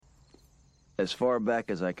As far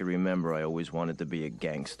back as I can remember, I always wanted to be a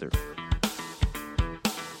gangster.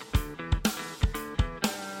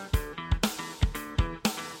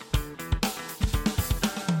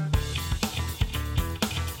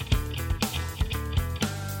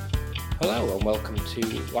 Hello and welcome to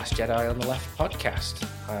Last Jedi on the Left podcast.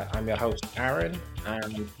 I'm your host Aaron,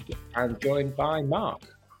 and I'm joined by Mark.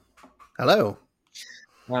 Hello.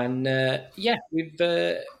 And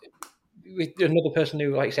we've another person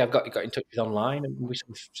who, like I say, I've got in touch with online, and we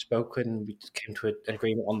sort of spoke and we came to an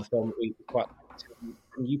agreement on the film that we quite liked.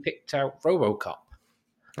 And you picked out RoboCop.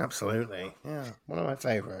 Absolutely, yeah, one of my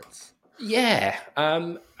favourites. Yeah.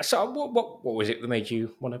 So what was it that made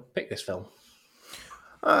you want to pick this film?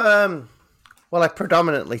 Well, I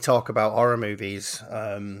predominantly talk about horror movies,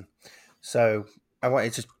 so I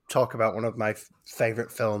wanted to talk about one of my favourite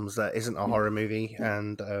films that isn't a horror movie,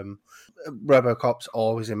 and RoboCop's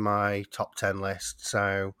always in my top 10 list,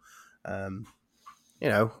 so,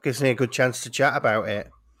 gives me a good chance to chat about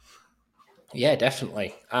it. Yeah,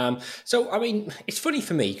 definitely. So, I mean, it's funny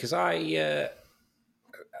for me because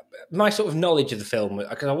my sort of knowledge of the film,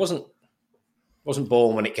 because I wasn't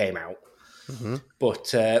born when it came out, mm-hmm.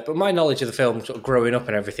 but my knowledge of the film, sort of growing up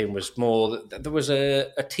and everything, was more that there was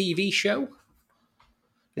a TV show.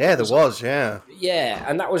 Yeah, there was, yeah. Yeah,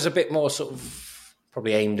 and that was a bit more sort of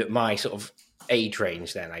probably aimed at my sort of age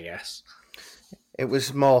range then, I guess. It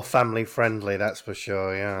was more family friendly, that's for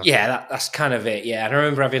sure, yeah. Yeah, that's kind of it, yeah. And I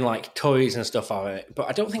remember having like toys and stuff on it, but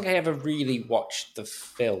I don't think I ever really watched the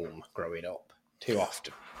film growing up too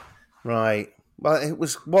often. Right. Well, it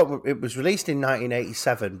was released in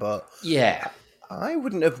 1987, but yeah, I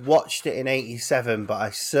wouldn't have watched it in 87, but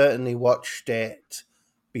I certainly watched it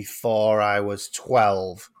before I was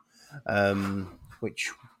 12, which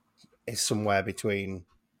is somewhere between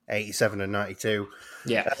 87 and 92.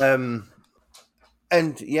 Yeah.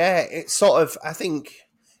 And yeah, it's sort of, I think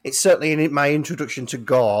it's certainly in my introduction to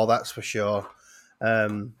gore, that's for sure.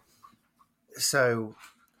 So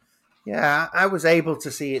yeah, I was able to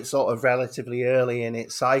see it sort of relatively early in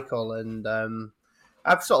its cycle, and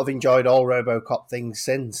I've sort of enjoyed all RoboCop things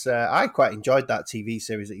since. I quite enjoyed that TV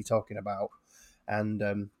series that you're talking about. And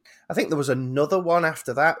I think there was another one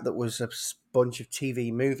after that was a bunch of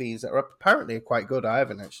TV movies that are apparently quite good. I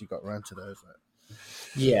haven't actually got around to those yet.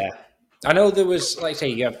 Yeah. I know there was, like I say,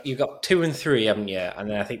 you've got 2 and 3, haven't you? And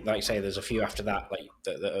then I think, like I say, there's a few after that, like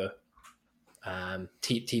that are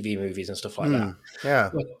TV movies and stuff like that. Yeah.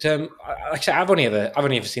 But like I say, I've only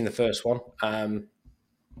ever seen the first one.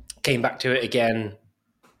 Came back to it again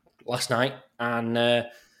last night, and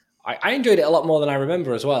I enjoyed it a lot more than I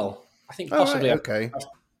remember as well. I think possibly I've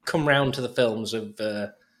come round to the films of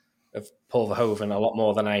Paul Verhoeven a lot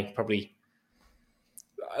more than I probably.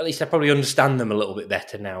 At least I probably understand them a little bit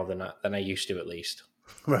better now than I used to, at least.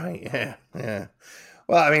 Right. Yeah.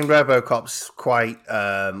 Well, I mean, RoboCop's quite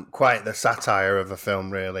the satire of a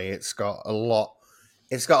film. Really, it's got a lot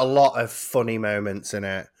of funny moments in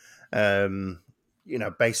it.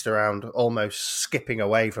 Based around almost skipping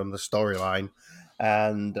away from the storyline,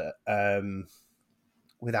 and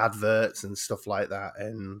with adverts and stuff like that.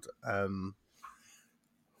 And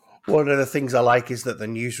one of the things I like is that the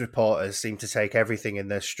news reporters seem to take everything in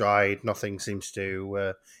their stride. Nothing seems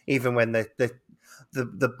to, even when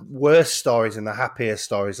the worst stories and the happiest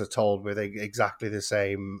stories are told with exactly the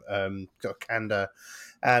same candor,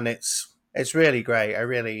 and it's really great. I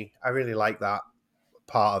really like that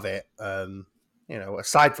part of it.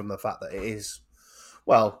 Aside from the fact that it is,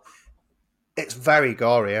 well, it's very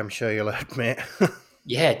gory. I'm sure you'll admit.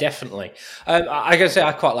 Yeah, definitely. I gotta say,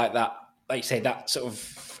 I quite like that. Like you say, that sort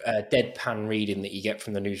of deadpan reading that you get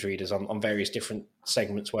from the newsreaders on various different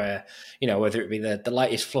segments where, whether it be the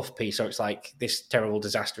lightest fluff piece or it's like this terrible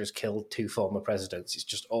disaster has killed 2 former presidents, it's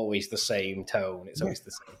just always the same tone. It's always the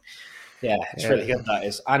same. Yeah, it's really good, that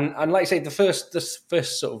is. And like I say, the first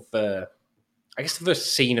sort of, I guess the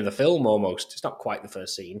first scene of the film almost, it's not quite the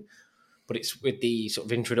first scene, but it's with the sort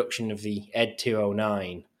of introduction of the Ed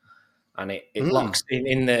 209. And it locks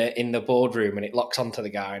in the boardroom, and it locks onto the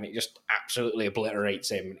guy, and it just absolutely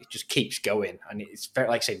obliterates him. It just keeps going, and it's very,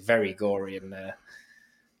 like I say, very gory, and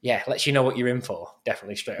lets you know what you're in for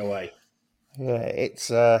definitely straight away. Yeah, it's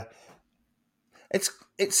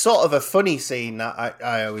sort of a funny scene that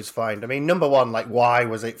I always find. I mean, number one, like, why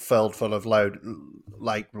was it filled full of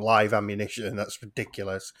live ammunition? That's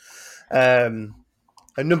ridiculous.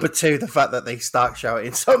 And number 2, the fact that they start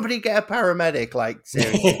shouting, "Somebody get a paramedic!" Like,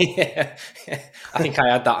 seriously. Yeah. I think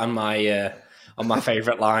I had that on my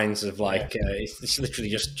favourite lines of like, it's literally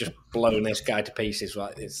just blowing this guy to pieces.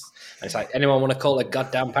 Like this, and it's like, anyone want to call a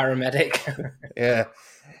goddamn paramedic? Yeah,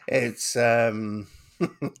 it's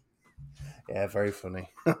Yeah, very funny.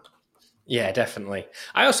 Yeah, definitely.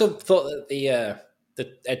 I also thought that the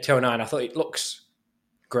Ed 209, I thought it looks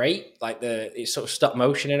great, like it's sort of stop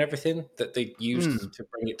motion and everything that they used to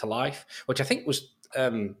bring it to life, which I think was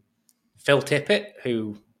Phil Tippett,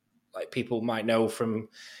 who like people might know from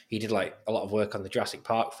he did like a lot of work on the Jurassic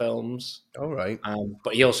Park films. All right.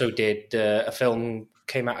 But he also did a film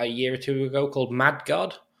came out a year or two ago called Mad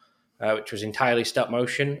God, which was entirely stop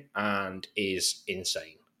motion and is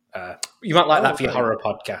insane. You might like that for your horror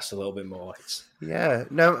podcast a little bit more. Yeah,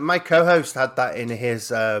 no, my co-host had that in his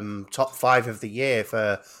top 5 of the year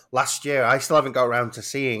for last year. I still haven't got around to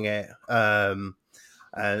seeing it, but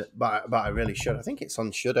I really should. I think it's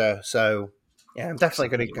on Shudder, so yeah, I'm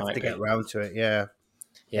definitely going to have to get around to it. Yeah.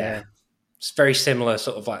 It's very similar,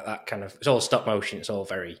 sort of like that kind of. It's all stop motion. It's all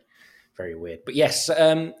very, very weird. But yes,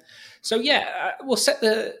 so yeah, we'll set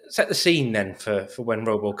the scene then for when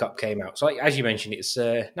RoboCop came out. So as you mentioned, it's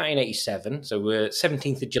 1987. So we're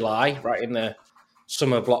 17th of July, right in the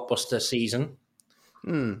summer blockbuster season.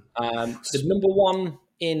 The number one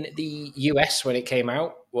in the US when it came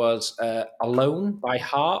out was "Alone" by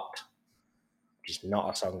Heart, which is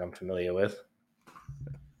not a song I'm familiar with.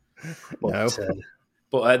 But, No.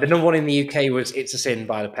 But the number one in the UK was "It's a Sin"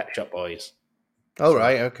 by the Pet Shop Boys. Oh,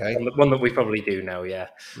 right, okay. One that we probably do know, yeah.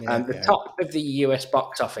 The top of the US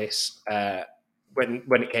box office when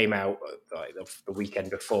it came out, like the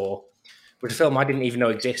weekend before, was a film I didn't even know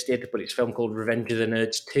existed, but it's a film called Revenge of the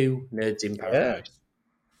Nerds 2, Nerds in Paradise.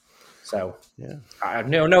 So, I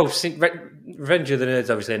know, Revenge of the Nerds,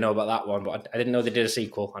 obviously I know about that one, but I didn't know they did a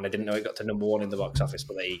sequel, and I didn't know it got to number one in the box office,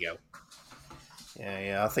 but there you go.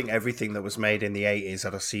 Yeah, I think everything that was made in the 80s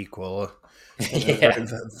had a sequel. Yeah.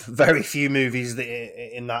 Very few movies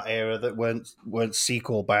in that era that weren't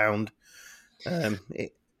sequel bound.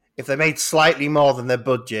 If they made slightly more than their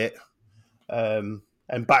budget, and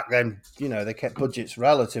back then, they kept budgets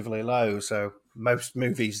relatively low, so most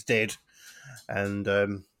movies did, and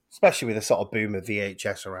especially with the sort of boom of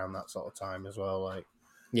VHS around that sort of time as well. Like,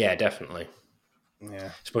 yeah, definitely. Yeah,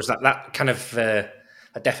 I suppose that kind of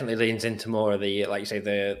that definitely leans into more of the, like you say,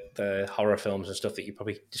 the horror films and stuff that you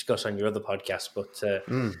probably discuss on your other podcasts. But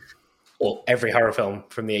well, every horror film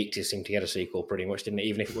from the 80s seemed to get a sequel, pretty much, didn't it?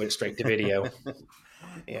 Even if it went straight to video.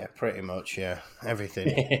 Yeah, pretty much. Yeah,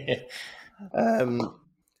 everything.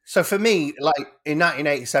 So for me, like in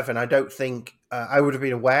 1987, I don't think I would have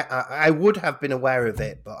been aware. I would have been aware of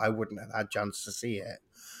it, but I wouldn't have had a chance to see it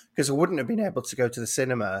because I wouldn't have been able to go to the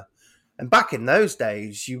cinema. And back in those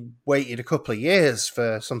days, you waited a couple of years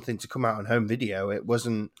for something to come out on home video. It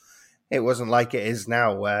wasn't like it is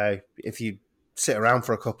now, where if you sit around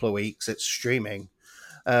for a couple of weeks, it's streaming.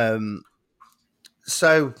 So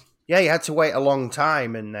yeah, you had to wait a long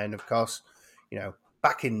time, and then of course,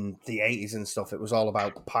 back in the 80s and stuff, it was all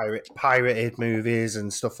about pirated movies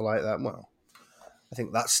and stuff like that. Well, I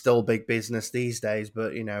think that's still big business these days,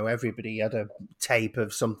 but everybody had a tape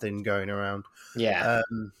of something going around. Yeah.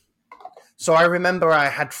 So I remember I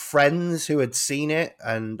had friends who had seen it,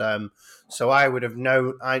 and so I would have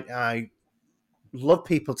known. I love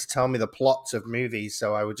people to tell me the plots of movies,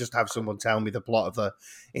 so I would just have someone tell me the plot of the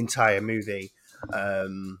entire movie.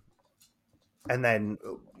 And then,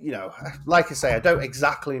 like I say, I don't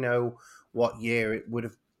exactly know what year it would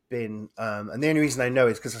have been. And the only reason I know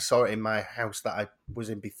is because I saw it in my house that I was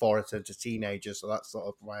in before I turned a teenager. So that's sort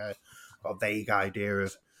of why I got a vague idea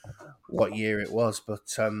of what year it was.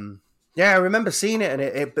 But yeah, I remember seeing it, and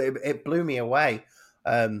it blew me away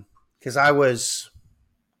because that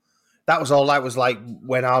was all I was like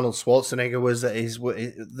when Arnold Schwarzenegger was at his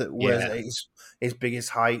biggest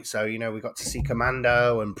height. So we got to see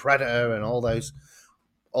Commando and Predator and all those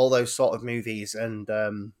sort of movies, and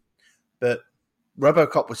but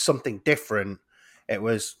RoboCop was something different. It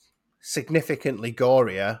was significantly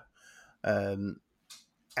gorier, and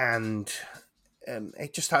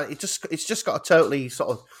it's just got a totally sort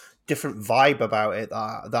of different vibe about it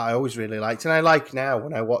that I always really liked, and I like now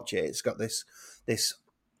when I watch it. It's got this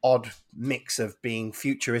odd mix of being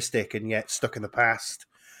futuristic and yet stuck in the past.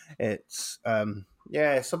 It's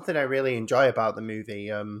something I really enjoy about the movie.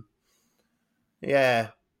 Well,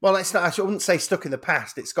 it's not. I wouldn't say stuck in the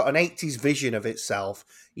past. It's got an 80s vision of itself,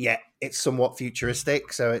 yet it's somewhat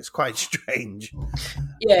futuristic, so it's quite strange.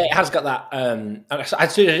 Yeah, it has got that.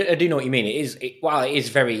 I do know what you mean. While it is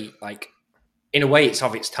very, like, in a way, it's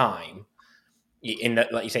of its time. In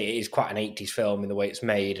that, like you say, it is quite an 80s film in the way it's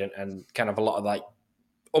made, and kind of a lot of like,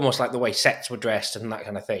 almost like the way sets were dressed and that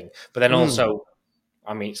kind of thing. But then also,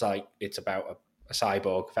 I mean, it's about a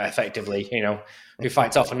cyborg, effectively, who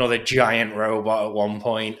fights off another giant robot at one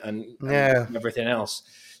point and everything else.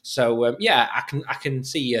 So I can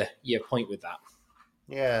see your point with that.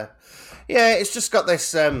 Yeah, yeah. It's just got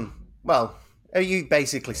this. Well, you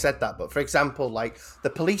basically said that, but for example, like the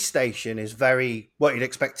police station is very what you'd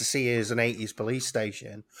expect to see as an '80s police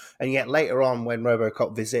station, and yet later on, when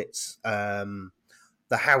RoboCop visits the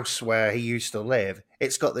house where he used to live,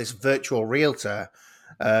 it's got this virtual realtor,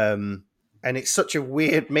 and it's such a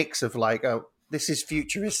weird mix of like, oh, this is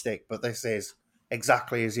futuristic, but this is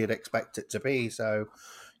exactly as you'd expect it to be. So,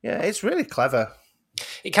 yeah, it's really clever.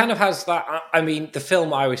 It kind of has that. I mean, the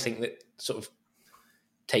film I always think that sort of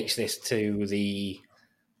takes this to the,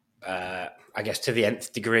 I guess, to the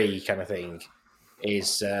nth degree kind of thing,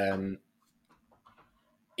 is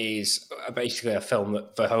basically a film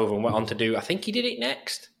that Verhoeven went on to do. I think he did it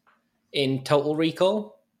next in Total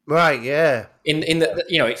Recall. Right, yeah. In the,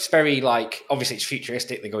 you know, it's very like, obviously it's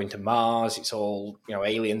futuristic. They go into Mars. It's all, you know,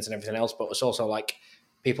 aliens and everything else, but it's also like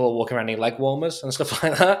people walking around in leg warmers and stuff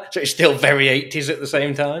like that. So it's still very 80s at the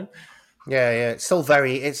same time. Yeah, yeah. It's still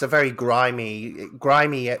it's a very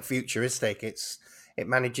grimy yet futuristic. It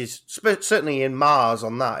manages, certainly in Mars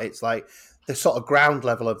on that, it's like the sort of ground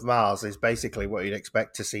level of Mars is basically what you'd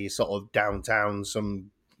expect to see sort of downtown,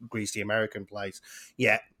 some greasy American place.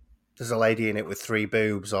 Yeah, there's a lady in it with 3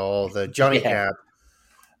 boobs or the Johnny Cab.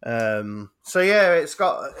 So yeah,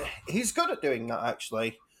 he's good at doing that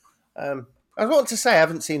actually. I want to say I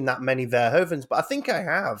haven't seen that many Verhovens, but I think I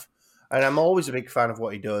have. And I'm always a big fan of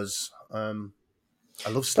what he does. I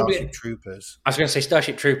love Starship Troopers. I was going to say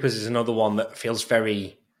Starship Troopers is another one that feels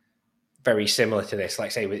very, very similar to this.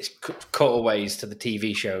 Like say, with its cutaways to the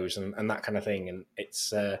TV shows and that kind of thing. And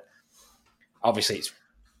it's obviously it's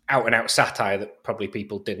out and out satire that probably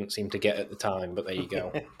people didn't seem to get at the time. But there you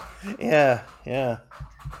go. Yeah, yeah.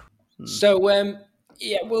 So we'll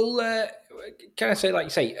kind of say, like you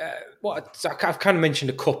say, I've kind of mentioned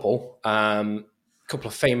a couple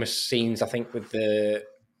of famous scenes. I think with that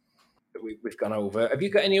we've gone over. Have you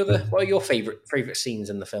got any other? What are your favorite scenes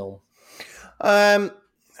in the film? No,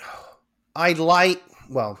 I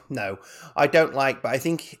don't like, but I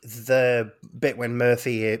think the bit when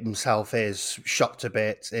Murphy himself is shot to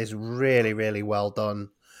bits is really, really well done.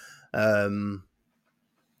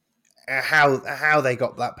 How they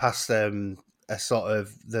got that past a sort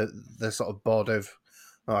of the sort of board of,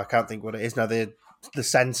 I can't think what it is now, the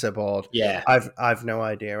censor board. Yeah, I've no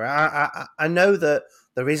idea. I know that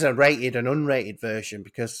there is a rated and unrated version,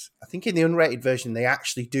 because I think in the unrated version they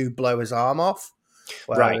actually do blow his arm off.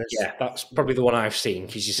 Right, yeah, that's probably the one I've seen,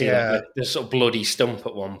 because you see like the sort of bloody stump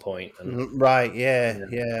at one point. Right, yeah.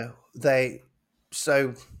 That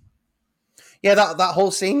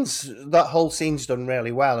whole scene's done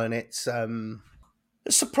really well, and it's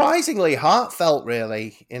surprisingly heartfelt.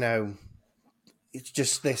 Really, you know, it's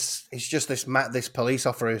just this police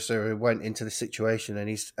officer who went into the situation,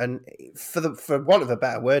 and for want of a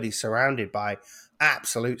better word, he's surrounded by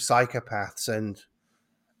absolute psychopaths,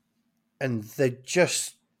 and they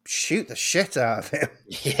just shoot the shit out of him.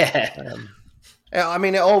 Yeah. I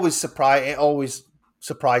mean, it always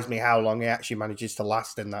surprised me how long he actually manages to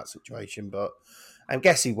last in that situation, but I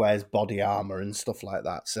guess he wears body armor and stuff like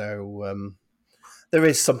that, so there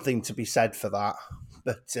is something to be said for that.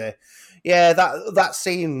 But that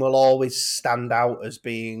scene will always stand out as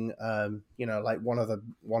being, like one of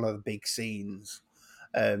the big scenes.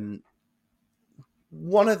 One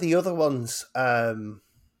of the other ones, I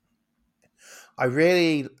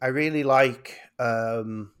really like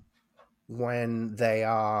when they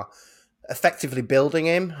are effectively building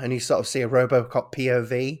him, and you sort of see a RoboCop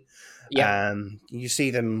POV. Yeah, you see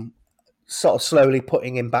them sort of slowly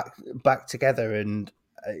putting him back together, and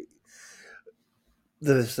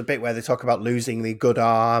there's the bit where they talk about losing the good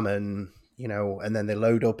arm, and and then they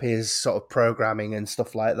load up his sort of programming and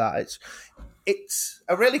stuff like that. It's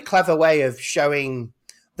a really clever way of showing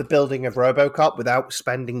the building of RoboCop without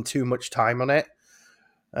spending too much time on it,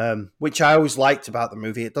 which I always liked about the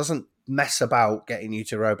movie. It doesn't mess about getting you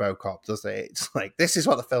to RoboCop, does it? It's like, this is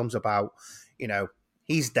what the film's about.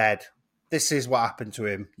 He's dead. This is what happened to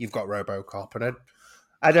him. You've got RoboCop, and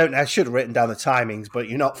I should have written down the timings, but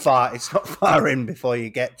you're not far. It's not far in before you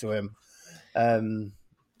get to him. I mean,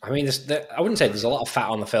 I wouldn't say there's a lot of fat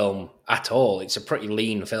on the film at all. It's a pretty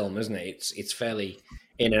lean film, isn't it? It's fairly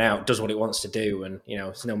in and out, does what it wants to do, and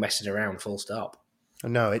there's no messing around. Full stop.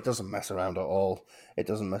 No, it doesn't mess around at all. It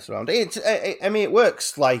doesn't mess around. I mean, it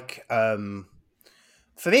works like, for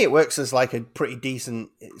me, it works as like a pretty decent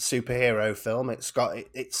superhero film. It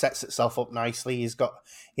sets itself up nicely.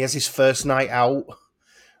 He has his first night out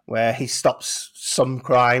where he stops some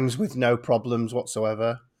crimes with no problems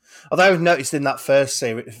whatsoever. Although I've noticed in that first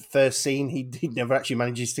scene, he never actually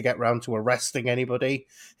manages to get round to arresting anybody.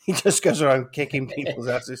 He just goes around kicking people's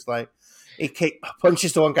asses. Like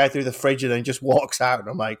punches the one guy through the fridge and then just walks out. And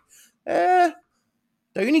I'm like, don't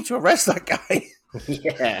you need to arrest that guy?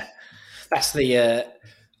 Yeah, that's the.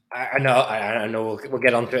 I know. We'll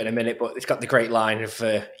get onto it in a minute, but it's got the great line of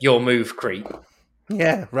 "Your move, creep."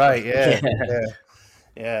 Yeah, right.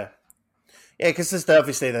 Yeah. Because there's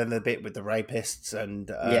obviously then the bit with the rapists,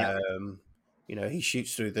 and he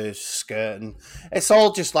shoots through the skirt, and it's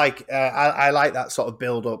all just like I like that sort of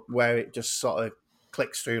build up where it just sort of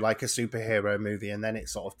clicks through like a superhero movie, and then it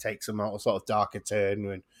sort of takes a more sort of darker turn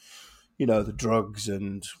when the drugs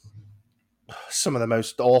and some of the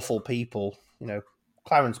most awful people.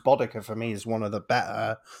 Clarence Boddicker for me is one of the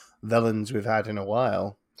better villains we've had in a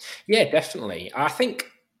while. Yeah, definitely. I think,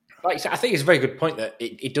 like you said, I think it's a very good point that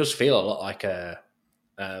it does feel a lot like a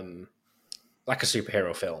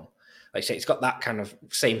superhero film. Like I say, it's got that kind of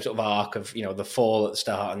same sort of arc of the fall at the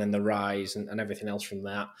start and then the rise and everything else from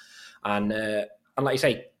that. And like you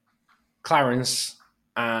say, Clarence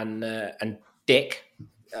and Dick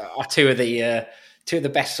are two of the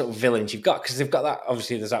best sort of villains you've got, because they've got that.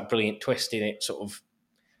 Obviously, there's that brilliant twist in it, sort of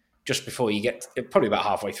just before you get probably about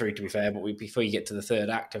halfway through, to be fair, but before you get to the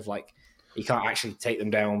third act of like you can't actually take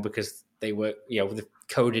them down because they were they've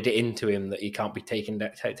coded it into him that you can't be take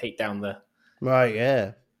down the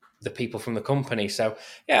the people from the company. So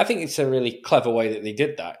yeah, I think it's a really clever way that they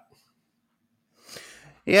did that.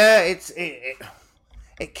 Yeah,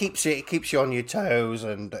 it keeps you on your toes,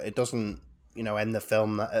 and it doesn't end the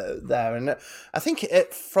film there. And I think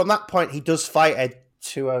from that point he does fight Ed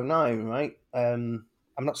 209, right?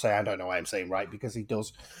 I'm not saying I don't know why I'm saying right, because he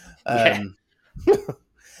does.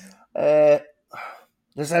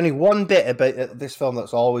 There's only one bit about this film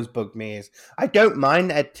that's always bugged me is I don't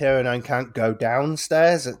mind Ed 209 can't go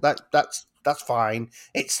downstairs. That's fine.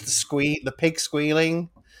 It's the pig squealing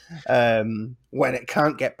when it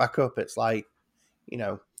can't get back up. It's like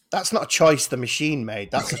that's not a choice the machine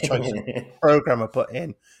made. That's a choice the programmer put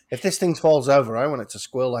in. If this thing falls over, I want it to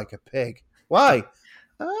squeal like a pig. Why?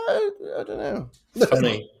 I don't know.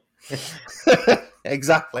 Funny.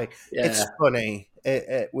 Exactly. Yeah. It's funny.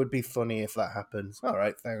 It would be funny if that happens. All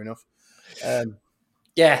right, fair enough.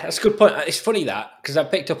 Yeah, that's a good point. It's funny that, because I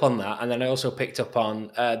picked up on that, and then I also picked up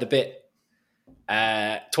on the bit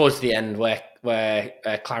towards the end where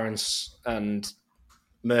Clarence and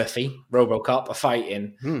Murphy, RoboCop, are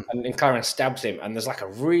fighting, and Clarence stabs him, and there's like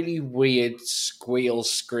a really weird squeal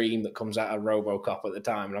scream that comes out of RoboCop at the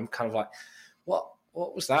time, and I'm kind of like, what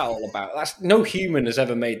was that all about? That's no human has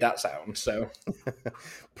ever made that sound. So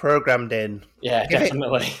programmed in. Yeah,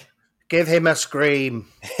 definitely. Give him a scream.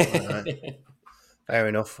 Right. Fair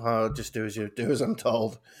enough. I'll just do as I'm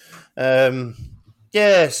told.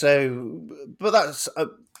 Yeah. So, but that's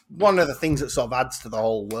one of the things that sort of adds to the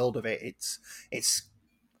whole world of it. It's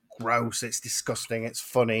gross. It's disgusting. It's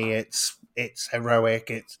funny. It's heroic.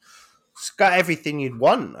 It's got everything you'd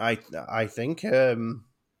want. I think.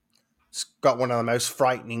 It's got one of the most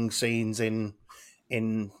frightening scenes in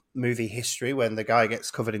movie history when the guy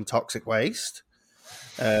gets covered in toxic waste.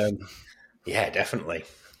 Yeah, definitely.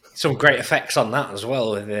 Some great effects on that as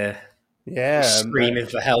well, with screaming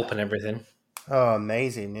for help and everything. Oh,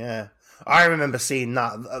 amazing! Yeah, I remember seeing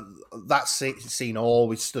that. That scene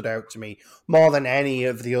always stood out to me more than any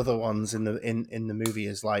of the other ones in the movie.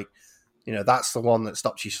 Is like, that's the one that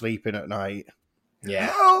stops you sleeping at night. Yeah,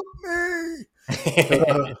 help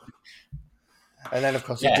me. And then, of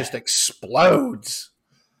course, it just explodes.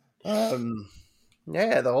 The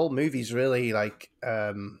whole movie's really like.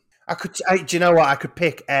 Do you know what? I could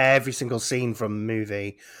pick every single scene from the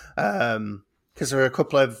movie, because there are a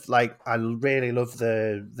couple of I really love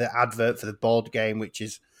the advert for the board game, which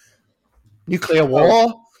is Nuclear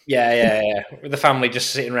War. Yeah. With the family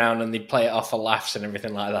just sitting around and they play it off for laughs and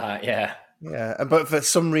everything like that. Yeah. Yeah, but for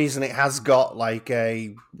some reason it has got like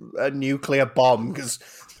a nuclear bomb because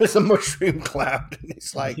there's a mushroom cloud, and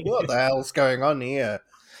it's like, what the hell's going on here?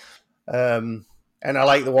 And I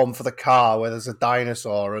like the one for the car where there's a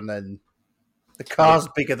dinosaur, and then the car's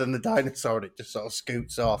bigger than the dinosaur, and it just sort of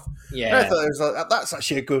scoots off. Yeah, and I thought that's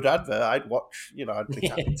actually a good advert. I'd watch. I'd be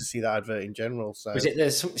happy to see that advert in general. So was it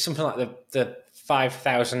there's something like the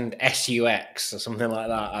 5,000 SUX or something like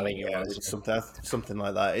that? I think it was something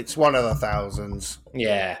like that. It's one of the thousands.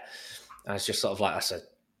 Yeah, and it's just sort of like that's a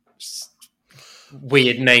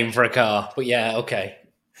weird name for a car, but yeah, okay.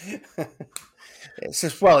 It's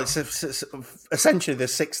essentially the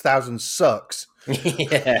 6,000 sucks.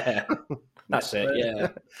 Yeah, that's it. Yeah,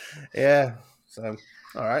 yeah. So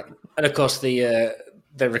all right, and of course the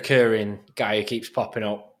recurring guy who keeps popping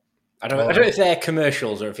up I don't know if they're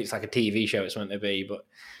commercials or if it's like a TV show it's meant to be, but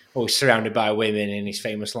always surrounded by women in his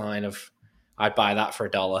famous line of, "I'd buy that for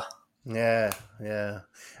 $1." Yeah, yeah.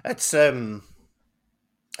 It's it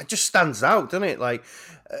just stands out, doesn't it? Like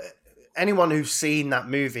anyone who's seen that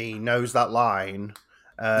movie knows that line,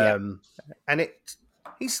 Yeah. and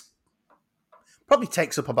he's probably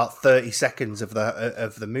takes up about 30 seconds of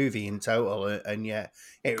the movie in total, and yet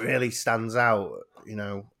it really stands out.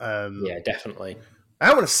 Yeah, definitely.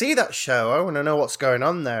 I want to see that show. I want to know what's going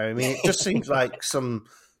on there. I mean, it just seems like some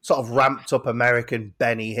sort of ramped up American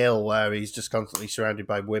Benny Hill, where he's just constantly surrounded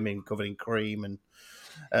by women covered in cream,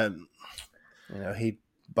 and he'd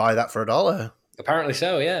buy that for $1. Apparently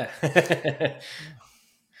so, yeah.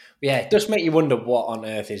 Yeah, it does make you wonder what on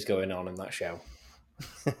earth is going on in that show.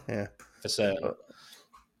 Yeah, for certain.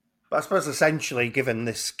 But I suppose essentially, given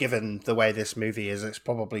the way this movie is, it's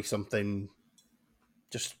probably something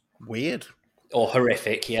just weird. Or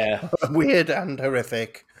horrific, yeah. Weird and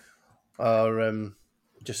horrific. Or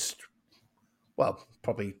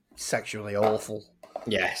probably sexually awful.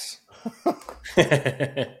 Yes.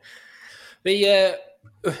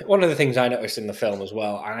 One of the things I noticed in the film as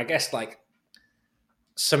well, and I guess like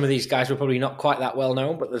some of these guys were probably not quite that well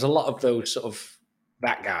known, but there's a lot of those sort of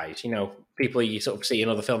that guys, people you sort of see in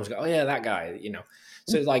other films go, oh yeah, that guy,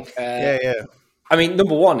 So it's like, yeah. I mean,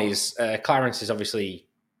 number one is Clarence is obviously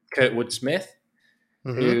Kurtwood Smith,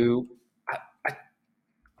 who I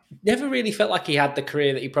never really felt like he had the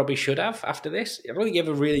career that he probably should have after this. I don't think he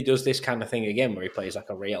ever really does this kind of thing again where he plays like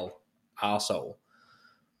a real arsehole.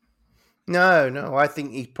 No, I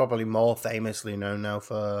think he's probably more famously known now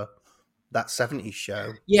for that 70s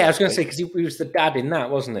show. Yeah, I was going to say, because he was the dad in that,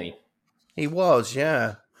 wasn't he? He was,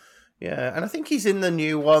 yeah. Yeah, and I think he's in the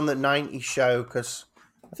new one, the 90s show, because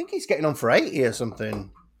I think he's getting on for 80 or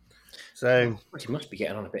something. So he must be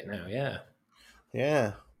getting on a bit now, yeah.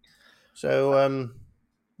 Yeah. So,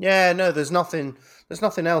 there's nothing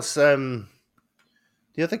else. The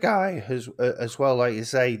other guy as well, like you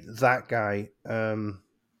say, that guy,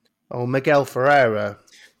 Miguel Ferreira.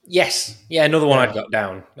 Yes. Yeah, another one I'd got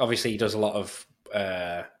down. Obviously, he does a lot of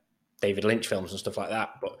David Lynch films and stuff like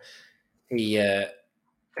that, but he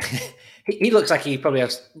he looks like he probably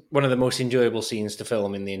has one of the most enjoyable scenes to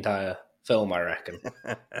film in the entire film, I reckon.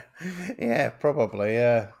 Yeah, probably,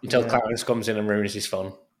 yeah. Until Clarence comes in and ruins his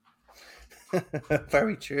fun.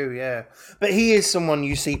 Very true, yeah. But he is someone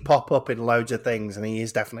you see pop up in loads of things, and he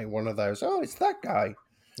is definitely one of those, oh, it's that guy.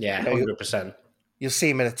 Yeah, 100%. You'll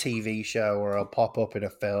see him in a TV show or he'll pop up in a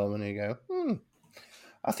film and you go,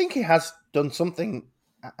 I think he has done something.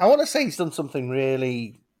 I want to say he's done something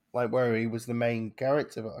really like where he was the main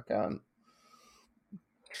character, but I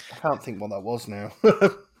can't think what that was now.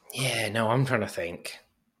 Yeah, no, I'm trying to think.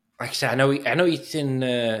 Like I said, I know he's in.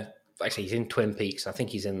 He's in Twin Peaks. I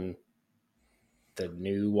think he's in the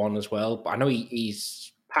new one as well. But I know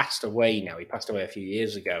he's passed away now. He passed away a few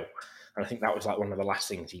years ago, and I think that was like one of the last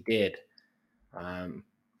things he did.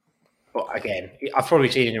 But again, I've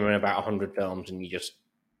probably seen him in about 100 films, and you just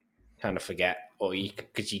kind of forget, or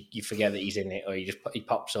because you forget that he's in it, or he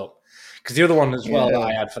pops up. Because the other one as well that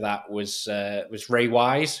I had for that was Ray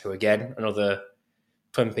Wise, who again another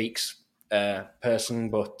Twin Peaks person,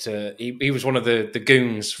 but he was one of the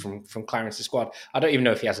goons from Clarence's squad. I don't even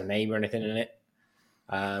know if he has a name or anything in it,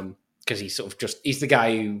 because he's sort of he's the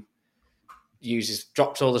guy who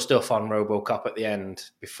drops all the stuff on RoboCop at the end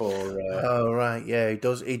before. Oh right, yeah, he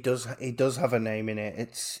does have a name in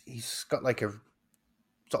it. He's got like a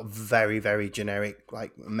sort of very, very generic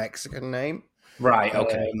like Mexican name. Right.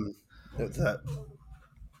 Okay. That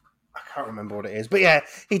I can't remember what it is, but yeah,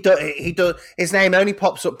 he does. His name only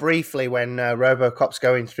pops up briefly when RoboCop's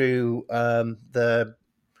going through the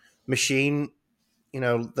machine.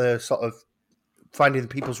 The sort of finding the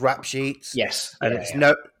people's rap sheets. Yes, and it's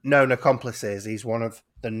known accomplices. He's one of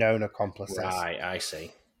the known accomplices. Right, I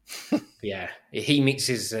see. Yeah, he meets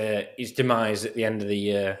his demise at the end of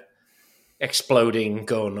the exploding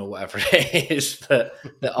gun or whatever it is that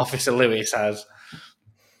Officer Lewis has.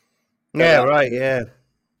 Yeah, right. Yeah.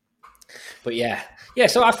 But yeah.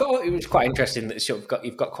 So I thought it was quite interesting that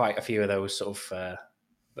you've got quite a few of those sort of,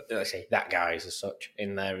 let's say, that guys as such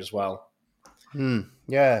in there as well.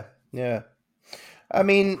 Yeah. I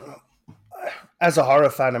mean, as a horror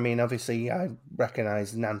fan, I mean, obviously, I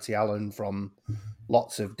recognise Nancy Allen from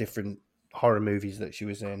lots of different horror movies that she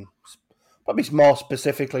was in. Probably more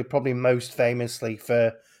specifically, probably most famously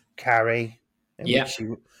for Carrie,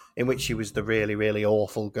 in which she was the really, really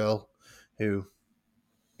awful girl who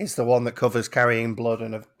is the one that covers carrying blood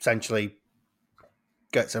and essentially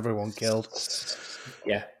gets everyone killed.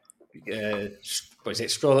 Yeah. what is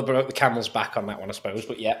it? Straw that broke the camel's back on that one, I suppose.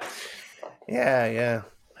 But yeah, yeah,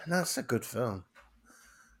 and that's a good film.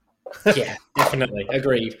 yeah, definitely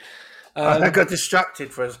agreed. I got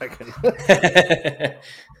distracted for a second.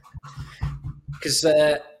 Because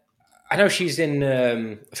I know she's in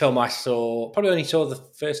a film I probably only saw the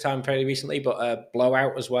first time fairly recently, but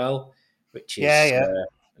Blowout as well, which is Yeah.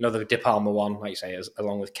 Another De Palma one, like you say,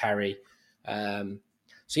 along with Carrie.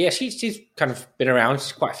 So yeah, she's kind of been around.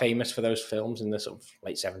 She's quite famous for those films in the sort of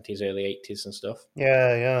late 70s, early 80s and stuff.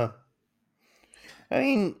 Yeah. I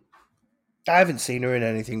mean, I haven't seen her in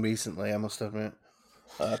anything recently, I must admit.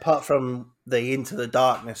 Apart from the Into the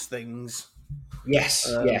Darkness things. Yes,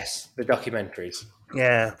 the documentaries.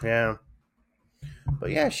 Yeah. But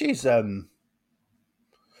yeah, she's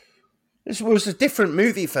this was a different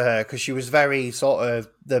movie for her because she was very sort of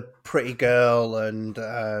the pretty girl, and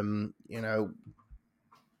I mean,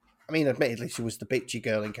 admittedly, she was the bitchy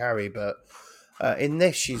girl in Carrie, but in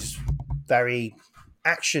this, she's very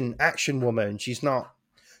action woman. She's not,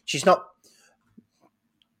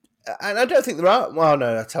 and I don't think there are. Well,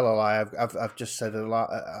 no, I tell a lie. I've just said a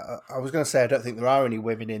lot. I was going to say I don't think there are any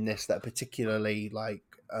women in this that are particularly like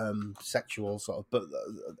sexual sort of, but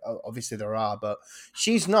obviously there are. But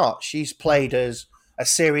she's not. She's played as a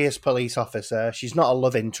serious police officer. She's not a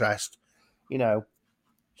love interest.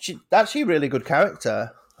 She's actually a really good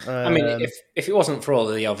character. I mean, if it wasn't for all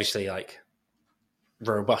the obviously like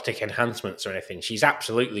robotic enhancements or anything, she's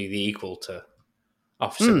absolutely the equal to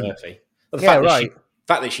Officer Murphy. But the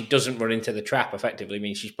fact that she doesn't run into the trap effectively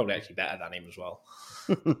means she's probably actually better than him as well.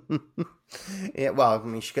 Yeah, well, I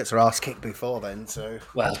mean, she gets her ass kicked before then, so...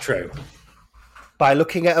 Well, true. By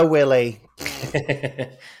looking at her willy.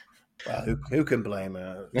 Well, who can blame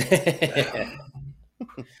her?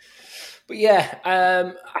 But yeah,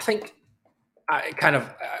 I think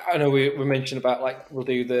I know we mentioned about like we'll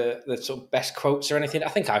do the sort of best quotes or anything. I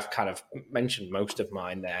think I've kind of mentioned most of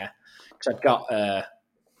mine there because I've got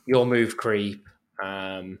Your Move Creep.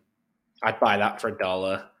 I'd buy that for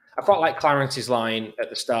 $1. I quite like Clarence's line at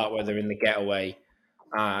the start where they're in the getaway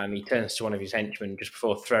and he turns to one of his henchmen just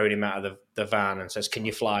before throwing him out of the van and says, "Can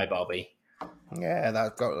you fly, Bobby?" Yeah,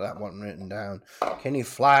 I've got that one written down. Can you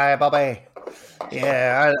fly, Bobby?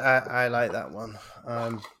 Yeah, I like that one.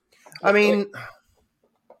 I mean,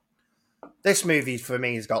 this movie for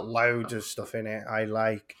me has got loads of stuff in it. I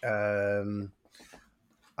like the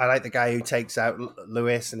guy who takes out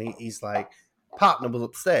Lewis, and he's like, "Partner was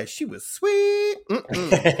upstairs. She was sweet."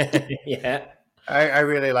 Yeah, I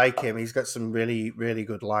really like him. He's got some really, really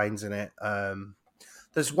good lines in it.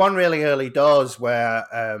 There's one really early doors where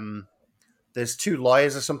there's two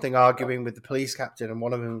lawyers or something arguing with the police captain, and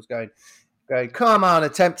one of them's going, "Come on,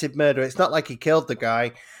 attempted murder. It's not like he killed the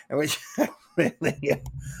guy," and which I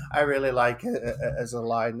really like it as a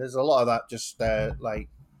line. There's a lot of that just like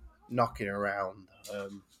knocking around.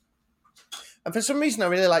 And for some reason, I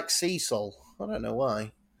really like Cecil. I don't know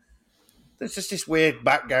why. There's just this weird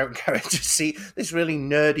background character. See this really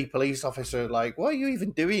nerdy police officer. Like, what are you even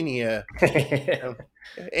doing here?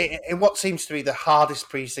 In what seems to be the hardest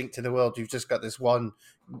precinct in the world, you've just got this one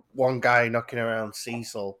guy knocking around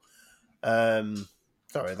Cecil.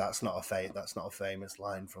 Sorry, that's not a famous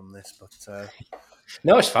line from this, but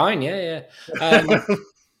no, it's fine. Yeah.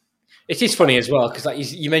 It is funny as well because, like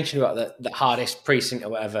you mentioned about the hardest precinct or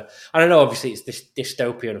whatever. I don't know. Obviously, it's this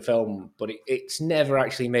dystopian film, but it's never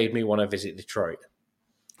actually made me want to visit Detroit.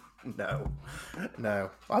 No.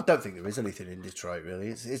 I don't think there is anything in Detroit really.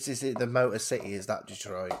 It's the Motor City. Is that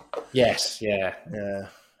Detroit? Yes. Yeah.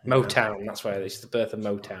 Motown. Yeah. That's where it's the birth of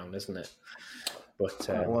Motown, isn't it? But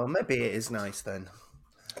well, maybe it is nice then.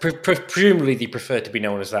 Presumably, they prefer to be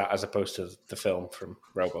known as that as opposed to the film from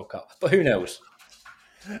RoboCop. But who knows?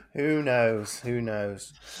 Who knows?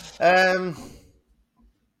 But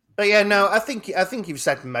yeah, no, I think you've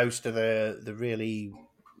said most of the really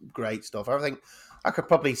great stuff. I think I could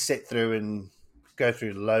probably sit through and go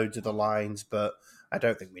through loads of the lines, but I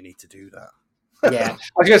don't think we need to do that. Yeah, I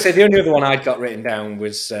was going to say the only other one I'd got written down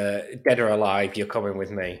was "Dead or Alive, You're Coming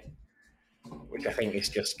With Me," which I think is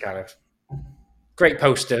just kind of great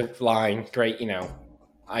poster line, great,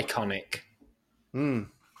 iconic.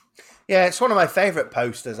 Yeah, it's one of my favourite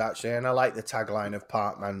posters, actually, and I like the tagline of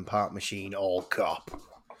 "Part Man, Part Machine, All Cop."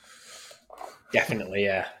 Definitely,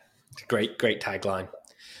 yeah. It's a great tagline.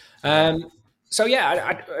 So,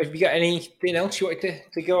 yeah, have you got anything else you wanted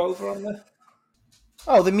to go over on there?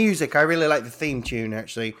 Oh, the music. I really like the theme tune,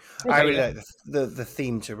 actually. Okay, I really like the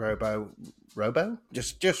theme to Robo?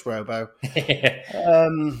 Just Robo.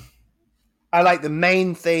 I like the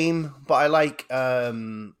main theme, but I like...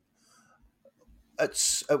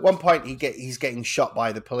 at one point he's getting shot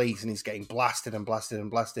by the police and he's getting blasted and blasted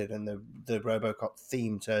and blasted, and the RoboCop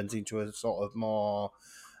theme turns into a sort of more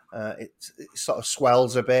it sort of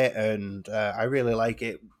swells a bit, and I really like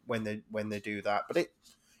it when they do that, but it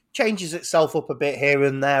changes itself up a bit here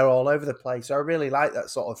and there all over the place. So I really like that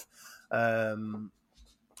sort of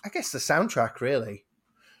I guess the soundtrack really.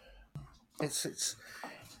 It's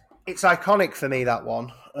iconic for me, that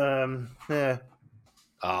one. Yeah.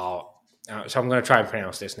 Oh, so I'm going to try and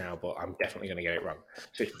pronounce this now, but I'm definitely going to get it wrong.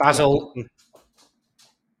 So it's Basil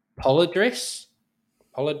Poledouris?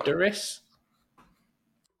 I'm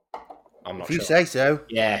not If sure. you say so.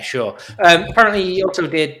 Yeah, sure. Apparently, he also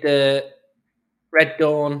did Red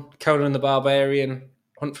Dawn, Conan the Barbarian,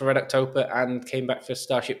 Hunt for Red October, and came back for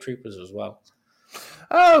Starship Troopers as well.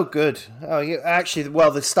 Oh, good. Oh,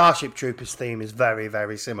 the Starship Troopers theme is very,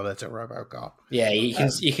 very similar to RoboCop. Yeah,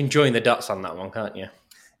 you can join the dots on that one, can't you?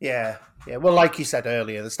 Yeah. Well, like you said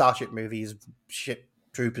earlier, the Starship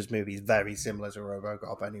Troopers movie is very similar to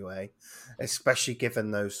RoboCop anyway, especially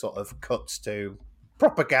given those sort of cuts to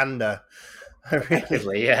propaganda.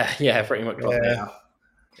 Effectively, yeah, pretty much what they are.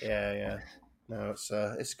 Yeah. No,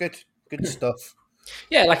 it's good stuff.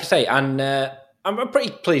 Yeah, like I say, and I'm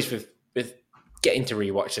pretty pleased with getting to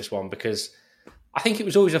rewatch this one, because I think it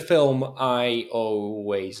was always a film I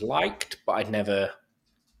always liked, but I never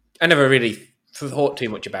really thought too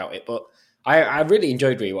much about it. But I really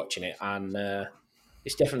enjoyed rewatching it, and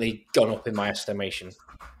it's definitely gone up in my estimation.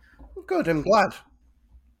 Good, I'm glad.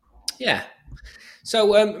 Yeah. So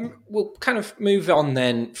we'll kind of move on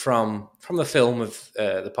then from the film of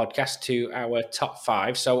the podcast to our top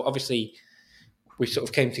 5. So obviously, we sort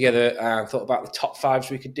of came together and thought about the top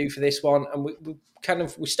 5s we could do for this one, and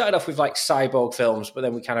we started off with like cyborg films, but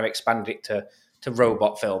then we kind of expanded it to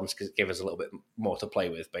robot films because it gave us a little bit more to play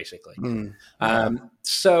with, basically.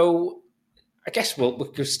 So I guess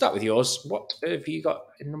we'll start with yours. What have you got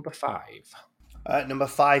in number 5? Number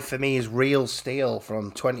 5 for me is Real Steel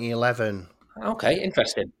from 2011. Okay,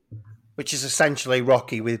 interesting. Which is essentially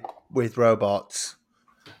Rocky with robots.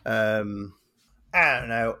 I don't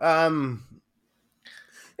know.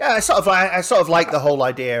 Yeah, I sort of like the whole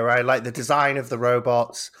idea. I like the design of the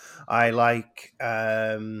robots. I like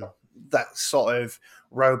that sort of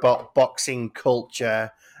robot boxing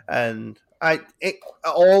culture, and it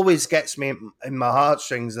always gets me in my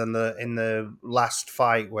heartstrings in the last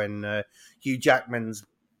fight when Hugh Jackman's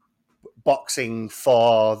boxing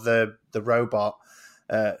for the robot,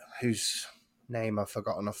 whose name I've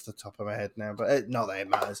forgotten off the top of my head now, but not that it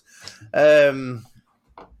matters. And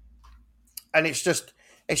it's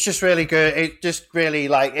just really good. It just really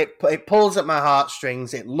it pulls at my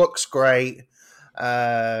heartstrings. It looks great.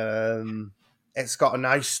 It's got a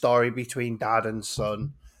nice story between dad and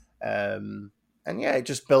son. And yeah, it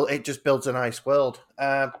just builds a nice world.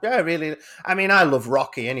 Really. I mean, I love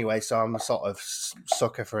Rocky anyway, so I'm a sort of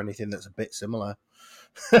sucker for anything that's a bit similar.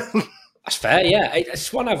 That's fair. Yeah,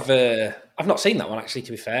 it's one I've not seen that one actually.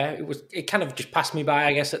 To be fair, it kind of just passed me by,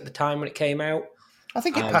 I guess, at the time when it came out. I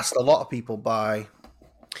think it passed a lot of people by.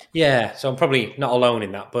 Yeah, so I'm probably not alone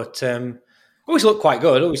in that, but always looked quite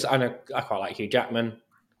good. I quite like Hugh Jackman.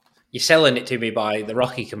 You're selling it to me by the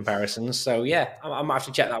Rocky comparisons, so yeah, I might have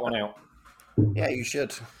to check that one out. Yeah, you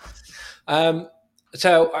should.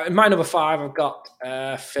 So in my number 5, I've got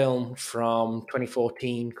a film from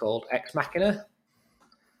 2014 called Ex Machina.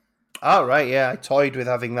 Oh, right, yeah. I toyed with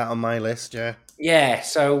having that on my list, yeah. Yeah,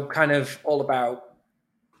 so kind of all about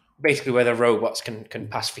basically whether robots can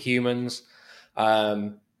pass for humans.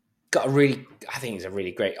 Got I think it's a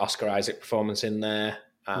really great Oscar Isaac performance in there.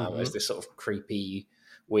 As this sort of creepy,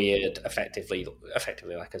 weird, effectively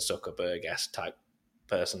like a Zuckerberg-esque type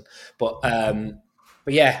person. But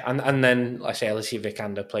yeah, and then like I say, Alicia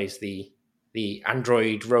Vikander plays the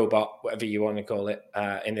android robot, whatever you want to call it,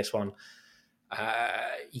 in this one.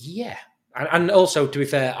 Yeah, and also to be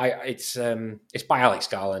fair, it's by Alex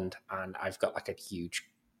Garland, and I've got like a huge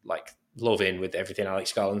love in with everything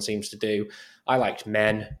Alex Garland seems to do. I liked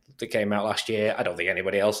Men that came out last year. I don't think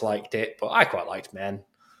anybody else liked it, but I quite liked Men.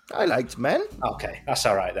 I liked Men. Okay, that's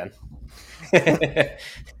all right then.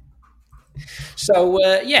 So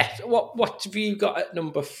yeah, what have you got at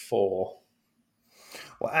number 4?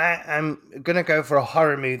 Well, I'm gonna go for a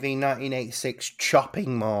horror movie, 1986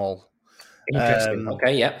 Chopping Mall. Interesting.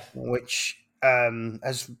 Okay, yeah. Which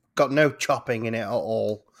has got no chopping in it at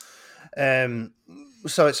all.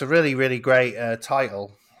 So it's a really, really great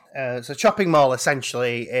title. So Chopping Mall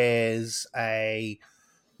essentially is a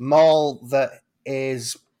mall that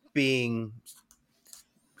is being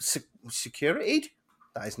securityed.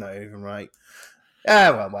 That is not even right.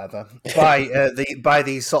 Well, whatever. By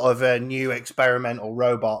these sort of new experimental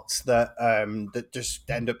robots that just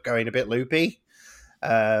end up going a bit loopy.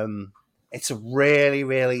 It's a really,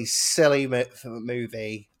 really silly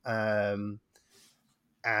movie, and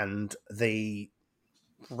the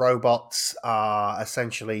robots are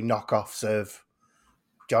essentially knockoffs of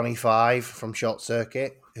Johnny Five from Short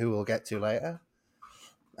Circuit, who we'll get to later.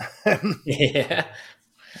 Yeah.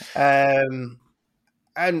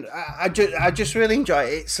 And I just really enjoy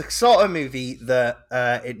it. It's a sort of movie that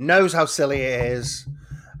it knows how silly it is.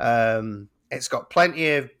 It's got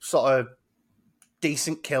plenty of sort of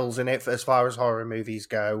decent kills in it as far as horror movies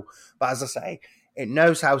go. But as I say, it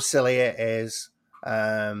knows how silly it is.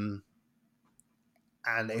 And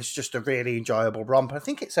it's just a really enjoyable romp. I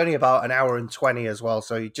think it's only about an hour and 20 as well.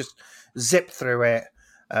 So you just zip through it.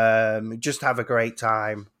 Just have a great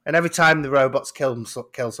time. And every time the robots kill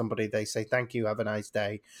somebody, they say, "Thank you, have a nice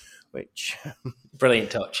day," which Brilliant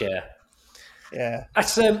touch, yeah. Yeah.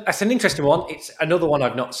 That's an interesting one. It's another one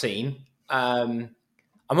I've not seen.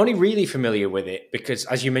 I'm only really familiar with it because,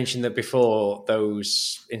 as you mentioned that before,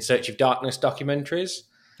 those In Search of Darkness documentaries.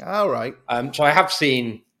 All right. So I have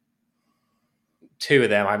seen two of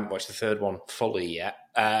them. I haven't watched the third one fully yet.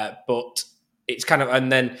 But it's kind of,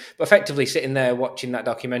 but effectively sitting there watching that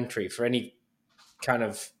documentary for any kind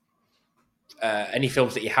of any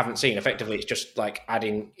films that you haven't seen, effectively it's just like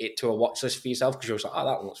adding it to a watch list for yourself because you're just like, oh,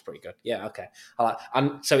 that one looks pretty good. Yeah, okay.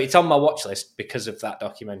 And so it's on my watch list because of that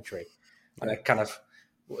documentary. And I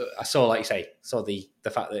saw, like you say, the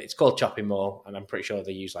fact that it's called Chopping Mall, and I'm pretty sure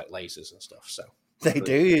they use like lasers and stuff. So they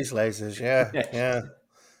do use lasers, yeah.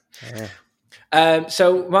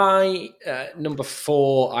 So my number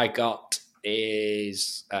 4 I got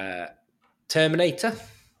is Terminator.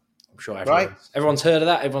 I'm sure everyone's heard of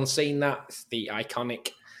that. Everyone's seen that. It's the iconic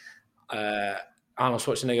Arnold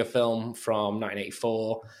Schwarzenegger film from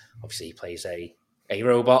 1984. Obviously, he plays a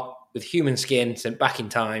robot with human skin sent back in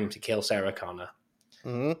time to kill Sarah Connor.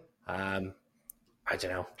 Mm-hmm. I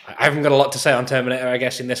don't know. I haven't got a lot to say on Terminator, I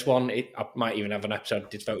guess, in this one. I might even have an episode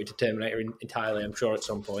devoted to Terminator entirely, I'm sure, at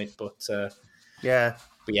some point. But yeah.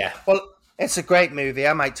 Well, it's a great movie.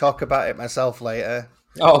 I might talk about it myself later.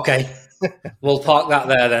 Oh, okay. We'll park that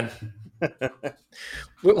there then.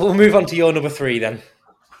 We'll move on to your number 3 then.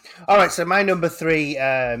 All right, so my number 3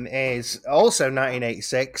 is also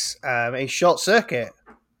 1986, a Short Circuit.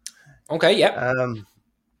 Okay, yeah.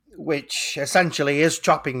 Which essentially is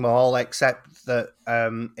Chopping Mall, except that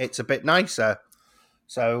it's a bit nicer.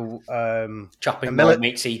 So, Chopping Mall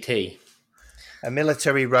meets E.T. A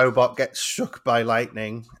military robot gets struck by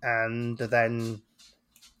lightning and then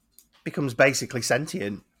becomes basically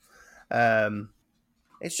sentient.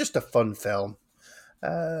 It's just a fun film.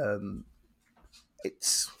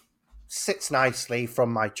 It sits nicely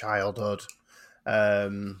from my childhood.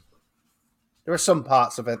 There are some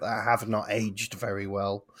parts of it that have not aged very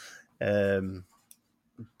well. Well,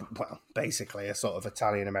 basically a sort of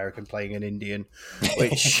Italian American playing an Indian,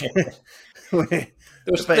 which it's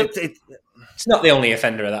not the only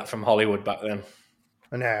offender of that from Hollywood back then.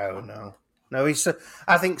 No.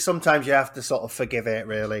 I think sometimes you have to sort of forgive it,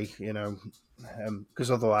 really,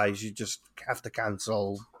 because otherwise you just have to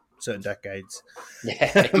cancel certain decades.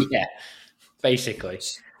 Yeah, basically.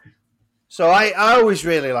 So I always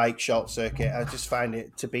really like Short Circuit. I just find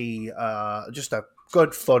it to be just a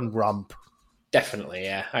good, fun romp. Definitely,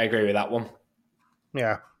 yeah. I agree with that one.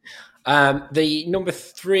 Yeah. The number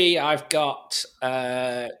 3 I've got,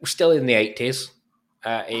 still in the 80s,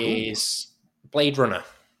 is Blade Runner.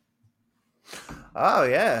 Oh,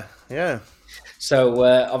 yeah. So,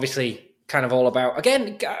 obviously, kind of all about,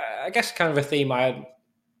 again, I guess kind of a theme I had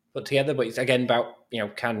put together, but it's again about,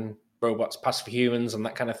 can robots pass for humans and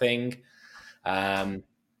that kind of thing.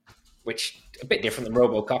 Which a bit different than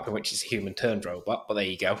RoboCop, in which is a human turned robot, but there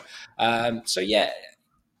you go. So yeah,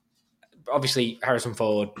 obviously Harrison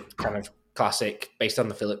Ford, kind of classic, based on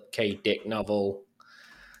the Philip K. Dick novel.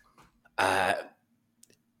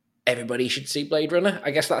 Everybody should see Blade Runner. I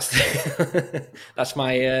guess that's that's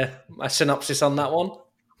my synopsis on that one.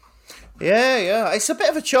 Yeah. It's a bit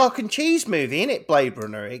of a chalk and cheese movie, isn't it, Blade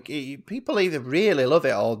Runner? People either really love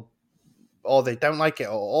it or they don't like it at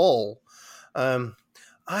all.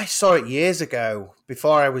 I saw it years ago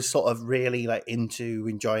before I was sort of really into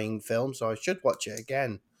enjoying films, so I should watch it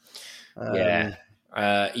again.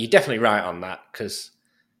 You're definitely right on that, because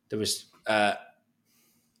there was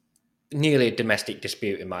nearly a domestic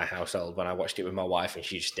dispute in my household when I watched it with my wife, and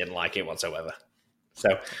she just didn't like it whatsoever.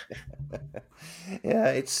 So,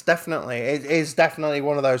 yeah, it is definitely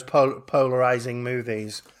one of those polarizing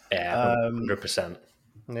movies. Yeah, 100%.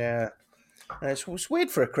 Yeah. And it's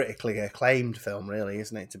weird for a critically acclaimed film, really,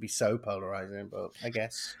 isn't it, to be so polarizing? But I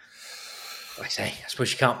guess. I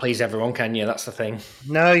suppose you can't please everyone, can you? That's the thing.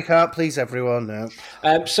 No, you can't please everyone, no.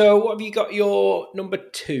 So what have you got your number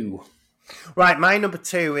 2? Right, my number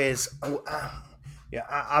 2 is... yeah,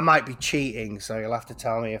 I might be cheating, so you'll have to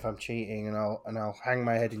tell me if I'm cheating, and I'll hang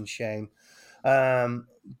my head in shame.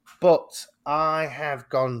 But I have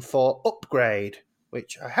gone for Upgrade,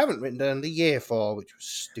 which I haven't written down the year for, which was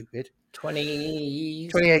stupid.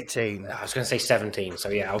 2018. I was going to say 17, so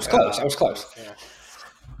yeah, I was close.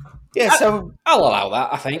 Yeah, so... I'll allow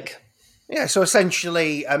that, I think. Yeah, so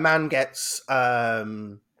essentially a man gets...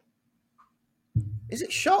 is it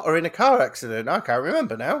shot or in a car accident? I can't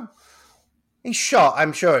remember now. He's shot.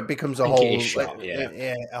 I'm sure it becomes a whole... shot,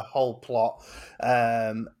 yeah, a whole plot.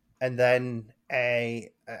 And then a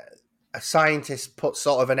scientist puts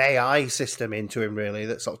sort of an AI system into him, really,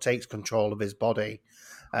 that sort of takes control of his body.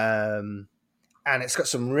 And it's got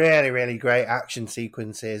some really, really great action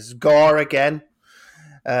sequences. Gore again.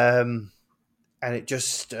 And it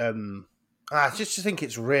just... I just think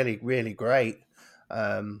it's really, really great.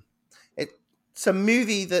 It's a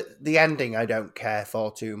movie that the ending I don't care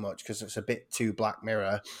for too much because it's a bit too Black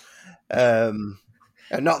Mirror. And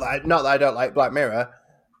not that I don't like Black Mirror.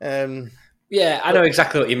 Yeah, I know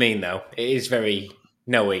exactly what you mean, though. It is very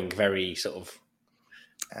knowing, very sort of...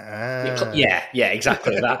 Yeah,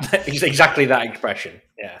 exactly that. It's exactly that impression.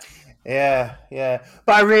 Yeah.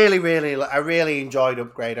 But I really enjoyed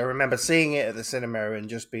Upgrade. I remember seeing it at the cinema and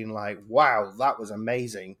just being like, "Wow, that was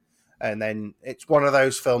amazing." And then it's one of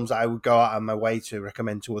those films that I would go out of my way to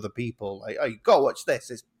recommend to other people. Like, "Oh, you got to watch this!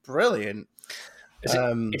 It's brilliant." It's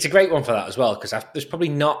a great one for that as well because there's probably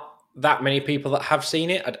not that many people that have seen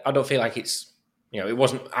it. I don't feel like it's it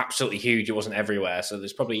wasn't absolutely huge. It wasn't everywhere, so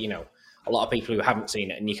there's probably a lot of people who haven't seen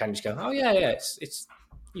it, and you can just go, "Oh yeah, it's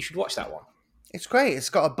you should watch that one." It's great. It's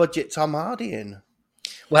got a budget Tom Hardy in.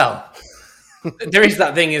 Well, there is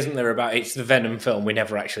that thing, isn't there, about it's the Venom film we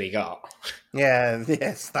never actually got. Yeah,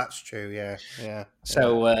 yes, that's true. Yeah.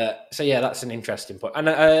 So yeah, that's an interesting point.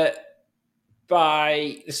 And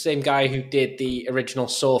by the same guy who did the original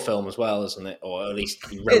Saw film as well, isn't it? Or at least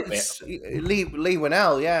he wrote it. Lee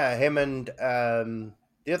Winnell, yeah. Him and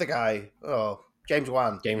the other guy, James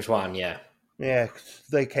Wan. James Wan, yeah. Yeah,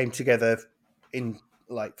 they came together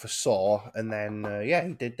for Saw, and then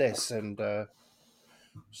he did this, and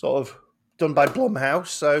sort of done by Blumhouse.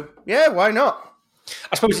 So yeah, why not?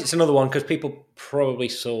 I suppose it's another one because people probably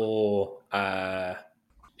saw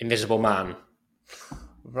Invisible Man.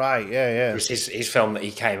 Right, yeah. It was his film that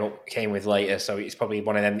he came with later, so it's probably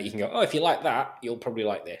one of them that you can go, oh, if you like that, you'll probably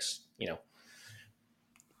like this,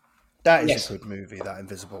 That is a good movie, that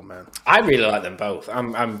Invisible Man. I really like them both.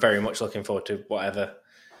 I'm very much looking forward to whatever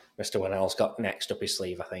Mr. Winnell's got next up his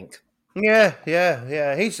sleeve, I think. Yeah.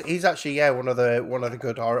 He's actually one of the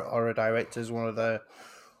good horror directors, one of the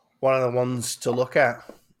ones to look at.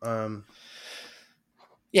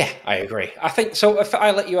 Yeah, I agree. I think so. If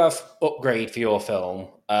I let you have Upgrade for your film,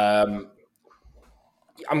 I'm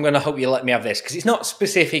going to hope you let me have this because it's not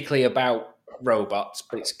specifically about robots,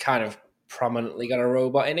 but it's kind of prominently got a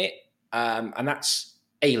robot in it, and that's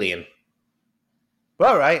Alien.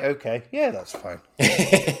 All right, okay. Yeah, that's fine.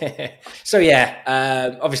 So,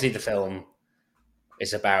 yeah, obviously the film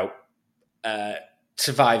is about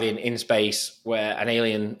surviving in space where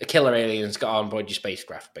a killer alien's got on board your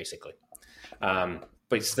spacecraft, basically.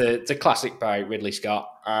 But it's the classic by Ridley Scott.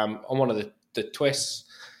 On one of the twists,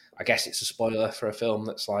 I guess it's a spoiler for a film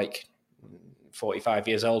that's like 45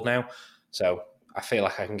 years old now, so I feel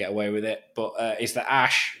like I can get away with it. But is that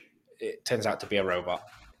Ash, it turns out to be a robot.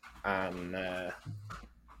 And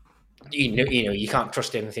you can't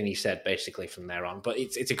trust anything he said basically from there on. But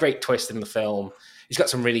it's a great twist in the film. He's got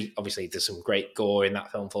some obviously there's some great gore in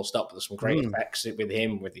that film, full stop. But there's some great effects with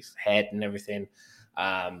him, with his head and everything.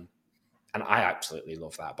 And I absolutely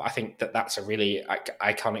love that. But I think that's a really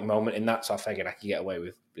iconic moment in that. So I figured I could get away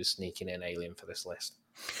with sneaking in Alien for this list.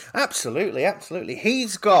 Absolutely. I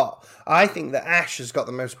think that Ash has got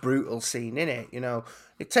the most brutal scene in it. You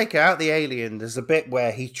take out the alien, there's a bit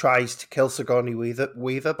where he tries to kill Sigourney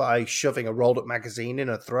Weaver by shoving a rolled up magazine in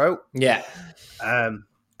her throat. Yeah. And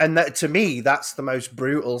that, to me, that's the most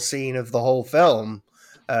brutal scene of the whole film.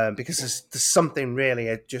 Because there's something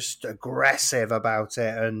really just aggressive about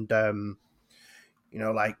it. And,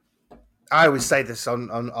 I always say this on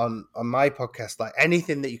my podcast, like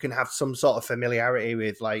anything that you can have some sort of familiarity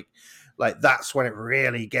with, like that's when it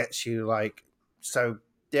really gets you. So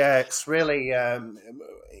yeah, it's really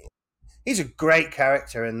he's a great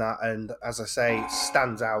character in that, and as I say,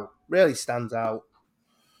 really stands out.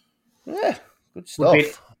 Yeah, good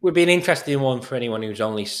stuff. would be an interesting one for anyone who's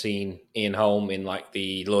only seen Ian Holm in like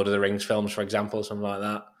the Lord of the Rings films, for example, or something like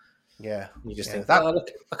that. Yeah, You just yeah, think, that. oh,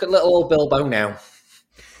 look at little old Bilbo now.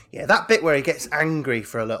 Yeah, that bit where he gets angry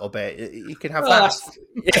for a little bit, you can have Well,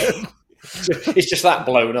 that. it's just that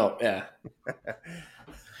blown up, yeah.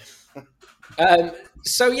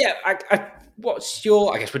 So yeah, what's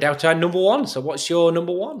your? I guess we're down to our number one. So what's your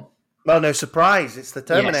number one? Well, no surprise, it's the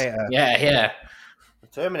Terminator. Yes. Yeah. The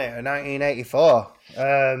Terminator, 1984.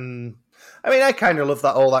 I mean, I kind of love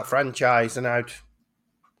that franchise, and I'd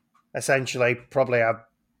essentially probably have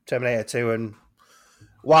Terminator 2. And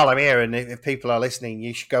while I'm here, and if people are listening,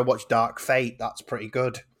 you should go watch Dark Fate. That's pretty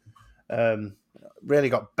good. Really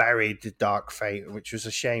got buried, Dark Fate, which was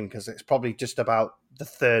a shame because it's probably just about the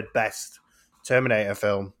third best Terminator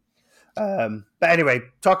film. But anyway,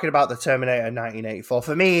 talking about the Terminator 1984,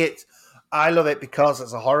 for me, I love it because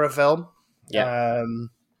it's a horror film. Yeah.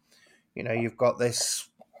 You've got this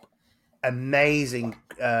amazing.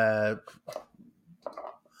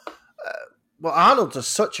 Arnold does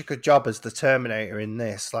such a good job as the Terminator in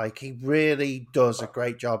this. Like, he really does a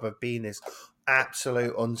great job of being this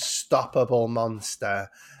absolute unstoppable monster.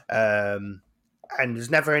 And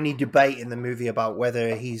there's never any debate in the movie about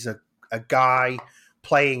whether he's a guy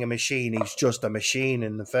playing a machine. He's just a machine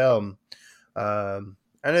in the film. I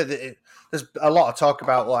know that there's a lot of talk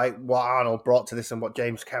about like what Arnold brought to this and what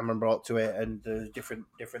James Cameron brought to it, and different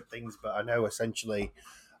things. But I know essentially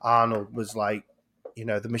Arnold was like,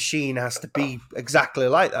 the machine has to be exactly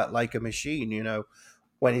like that, like a machine.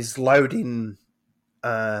 When he's loading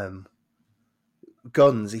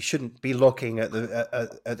guns, he shouldn't be looking at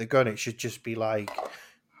the gun. It should just be like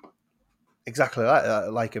exactly like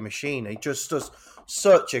that, like a machine. He just does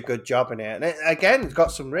such a good job in it. And again, it's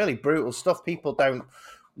got some really brutal stuff. People don't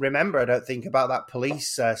remember, I don't think, about that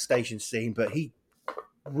police station scene, but he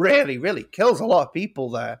really, really kills a lot of people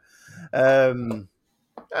there.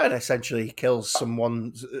 And essentially kills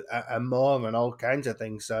someone, a mom, and all kinds of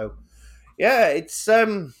things. So, yeah, it's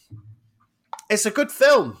a good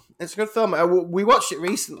film. It's a good film. We watched it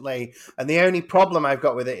recently, and the only problem I've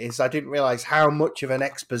got with it is I didn't realise how much of an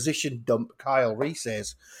exposition dump Kyle Reese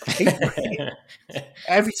is.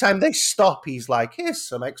 Every time they stop, he's like, here's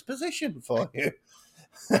some exposition for you.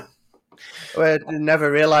 I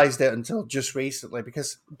never realised it until just recently,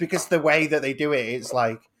 because the way that they do it, it's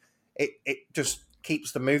like, it just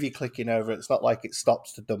keeps the movie clicking over. It's not like it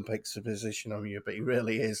stops to dump exposition on you, but it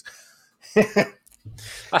really is.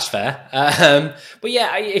 That's fair. But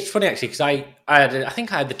yeah, it's funny actually, because I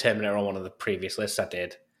think I had the Terminator on one of the previous lists I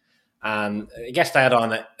did, and I guess I had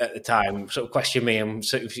on it at the time sort of questioned me and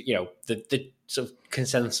sort of the sort of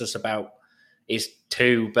consensus about is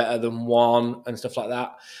 2 better than 1 and stuff like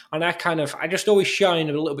that. And I just always shine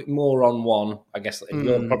a little bit more on 1. I guess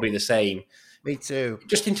you're probably the same. Me too.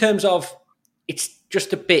 Just in terms of it's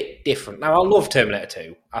just a bit different. Now, I love Terminator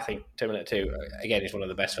 2. I think Terminator 2 again is one of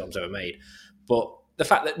the best films ever made. But the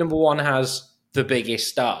fact that number 1 has the biggest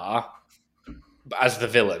star as the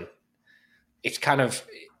villain, it's kind of,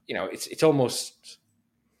 it's almost,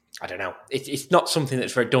 I don't know. It's not something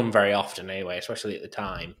that's done very often anyway, especially at the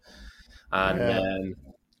time. And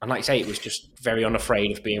like you say, it was just very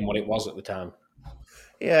unafraid of being what it was at the time.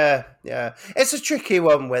 Yeah. It's a tricky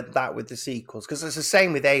one with the sequels, because it's the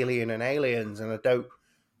same with Alien and Aliens, and I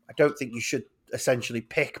don't think you should essentially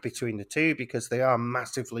pick between the two because they are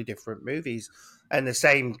massively different movies. And the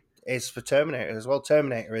same is for Terminator as well.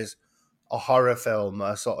 Terminator is a horror film,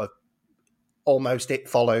 a sort of almost It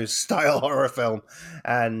Follows style horror film,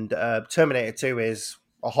 and Terminator 2 is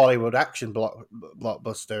a Hollywood action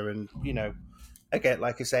blockbuster. And again,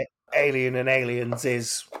 like I say, Alien and Aliens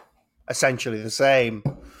is essentially the same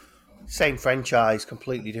franchise,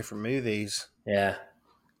 completely different movies. Yeah,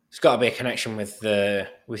 it's got to be a connection with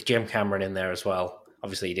Jim Cameron in there as well.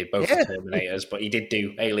 Obviously, he did both the Terminators, but he did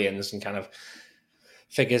do Aliens, and kind of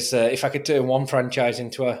figures if I could turn one franchise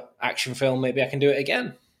into an action film, maybe I can do it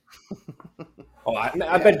again.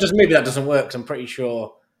 I bet maybe that doesn't work, because I'm pretty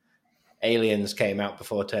sure Aliens came out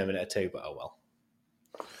before Terminator 2, but oh well.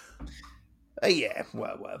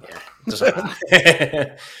 Well, whatever. Yeah, doesn't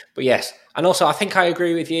matter. But yes, and also I think I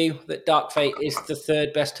agree with you that Dark Fate is the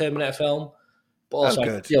 3rd best Terminator film, but also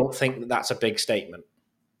I don't think that's a big statement.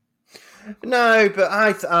 No, but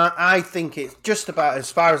I think it's just about,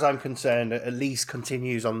 as far as I'm concerned, at least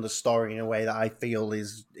continues on the story in a way that I feel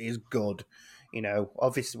is good.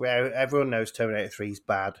 Obviously, where everyone knows Terminator 3 is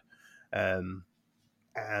bad, and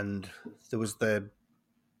there was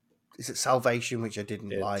is it Salvation, which I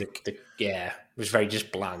didn't like. It was very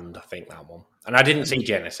just bland, I think, that one. And I didn't see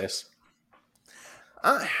Genesis.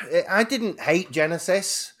 I didn't hate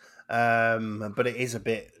Genesis. but it is a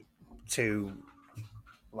bit too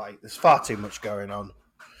there's far too much going on.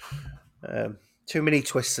 Too many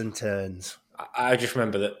twists and turns. I just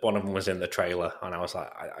remember that one of them was in the trailer, and I was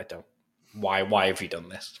like, I don't. Why have you done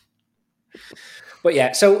this? But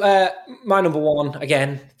yeah, so my number one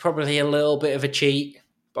again, probably a little bit of a cheat,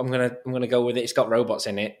 but I'm gonna go with it. It's got robots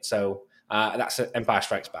in it, so that's Empire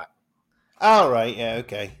Strikes Back. Oh, right, yeah,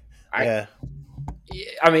 okay, yeah.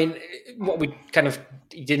 I mean, what we kind of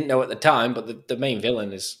didn't know at the time, but the main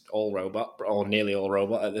villain is all robot, or nearly all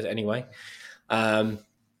robot anyway.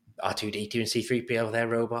 R2D2 and C3PO, they're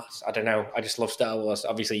robots. I don't know. I just love Star Wars.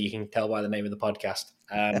 Obviously, you can tell by the name of the podcast.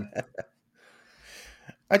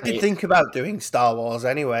 I did think about doing Star Wars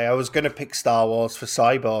anyway. I was going to pick Star Wars for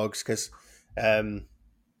cyborgs because I'm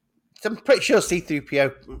pretty sure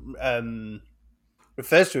C3PO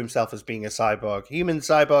refers to himself as being a cyborg.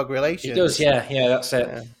 Human-cyborg relations. He does, yeah, that's it.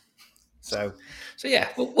 Yeah. So yeah,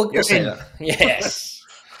 we'll say that. Yes.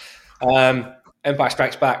 Empire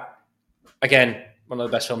Strikes Back, again, one of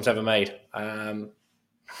the best films ever made. I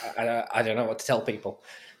don't know what to tell people.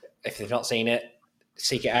 If they've not seen it,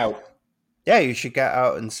 seek it out. Yeah, you should get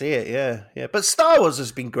out and see it. Yeah. But Star Wars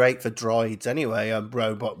has been great for droids anyway,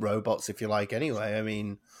 robots, if you like. Anyway, I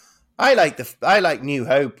mean, I like New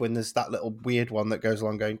Hope when there's that little weird one that goes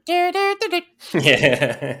along going. Yeah.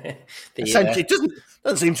 Essentially, it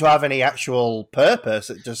doesn't seem to have any actual purpose.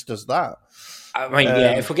 It just does that. I mean,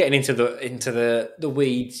 yeah. If we're getting into the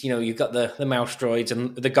weeds, you've got the mouse droids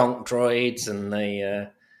and the gonk droids and the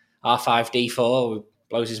R5D4 who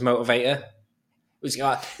blows his motivator. He's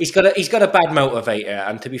got a bad motivator,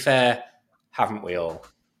 and to be fair, haven't we all?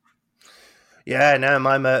 Yeah, no,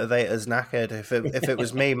 my motivator's knackered. If it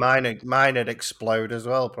was me, mine'd explode as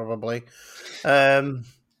well, probably. But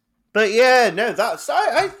yeah, no,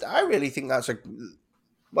 I really think that's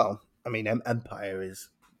Empire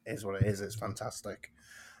is what it is. It's fantastic.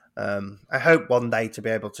 I hope one day to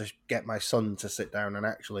be able to get my son to sit down and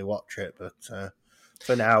actually watch it, but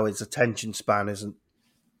for now, his attention span isn't.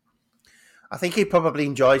 I think he probably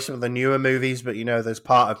enjoys some of the newer movies, but there's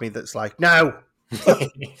part of me that's like, no.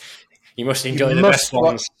 You must enjoy the best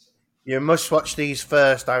ones. You must watch these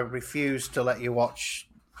first. I refuse to let you watch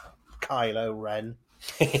Kylo Ren.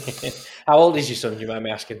 How old is your son? Do you mind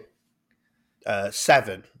me asking?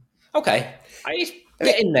 7. Okay, he's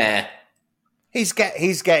getting there. He's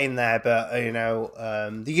getting there, but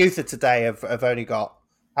the youth of today have only got.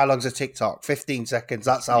 How long's a TikTok? 15 seconds.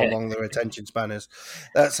 That's how long their attention span is.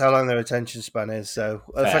 So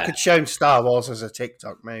if I could show him Star Wars as a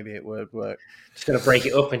TikTok, maybe it would work. Just going to break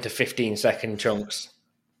it up into 15-second chunks.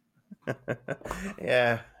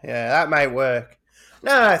 yeah, that might work.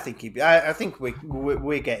 No, I think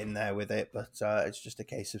we're getting there with it, but it's just a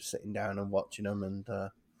case of sitting down and watching them, and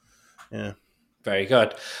yeah. Very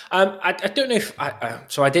good. I don't know if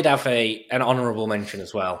so I did have an honourable mention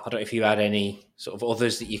as well. I don't know if you had any sort of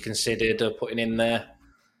others that you considered putting in there.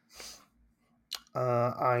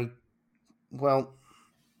 I was.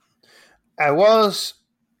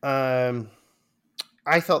 I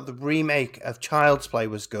thought the remake of Child's Play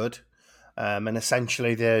was good, and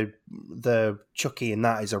essentially the Chucky in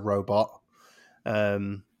that is a robot. But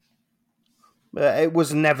it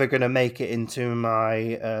was never going to make it into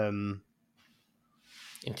my.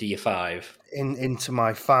 Into your 5. Into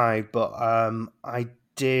my 5, but I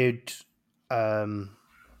did really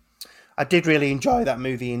enjoy that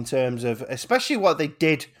movie in terms of especially what they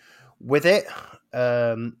did with it.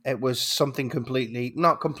 It was something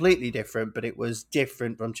not completely different, but it was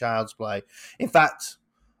different from Child's Play. In fact,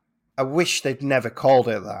 I wish they'd never called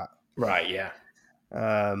it that. Right, yeah.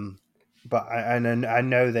 But I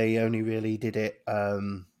know they only really did it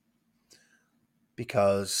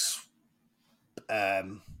because...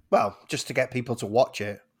 just to get people to watch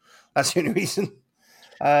it. That's the only reason.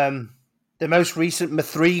 The most recent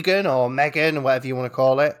Mithrigan or Megan or whatever you want to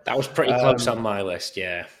call it. That was pretty close on my list,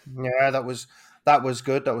 yeah. Yeah, that was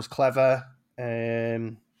good. That was clever.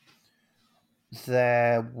 There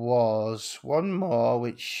was one more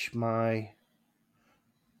which I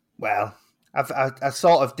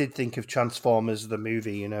sort of did think of Transformers the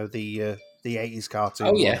movie, the 80s cartoon.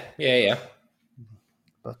 Oh yeah, yeah.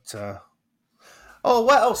 But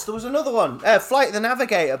what else? There was another one, Flight of the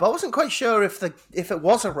Navigator, but I wasn't quite sure if it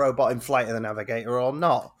was a robot in Flight of the Navigator or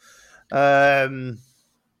not. I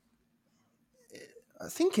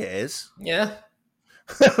think it is. Yeah.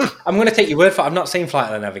 I'm going to take your word for it. I've not seen Flight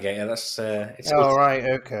of the Navigator. That's it's right.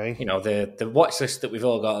 Okay. The watch list that we've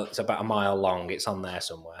all got. It's about a mile long. It's on there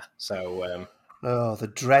somewhere. So.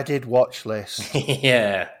 The dreaded watch list.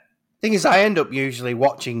 Yeah. Thing is, I end up usually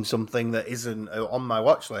watching something that isn't on my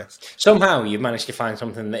watch list. Somehow you've managed to find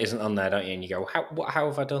something that isn't on there, don't you? And you go, how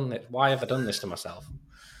have I done this? Why have I done this to myself?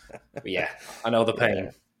 But yeah, I know the pain.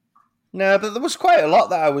 Yeah. No, but there was quite a lot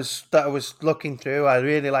that I was looking through. I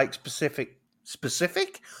really like Pacific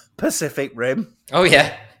Rim. Oh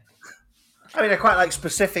yeah. I mean, I quite like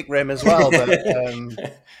Pacific Rim as well, but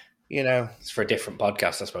it's for a different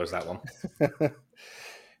podcast, I suppose. That one.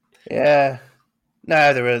 Yeah.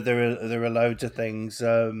 No, there are loads of things.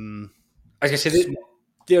 I was gonna say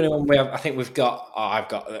the only one I've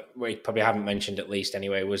got that we probably haven't mentioned at least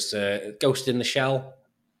anyway was Ghost in the Shell.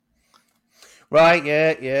 Right,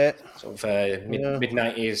 yeah. Sort of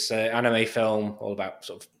mid-90s anime film, all about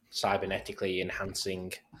sort of cybernetically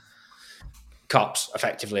enhancing cops,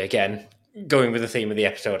 effectively, again, going with the theme of the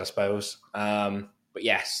episode, I suppose. But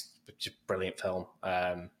yes, it's a brilliant film.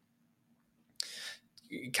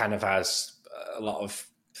 It kind of has a lot of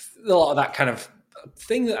that kind of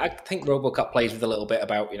thing that I think RoboCop plays with a little bit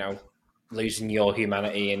about, losing your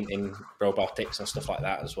humanity in robotics and stuff like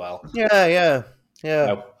that as well. Yeah.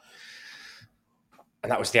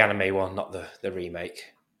 And that was the anime one, not the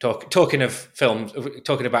remake. Talking of films,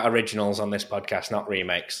 talking about originals on this podcast, not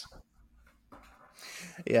remakes.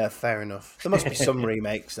 Yeah, fair enough. There must be some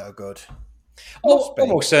remakes that are good.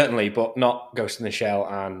 Almost certainly, but not Ghost in the Shell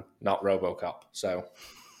and not RoboCop. So,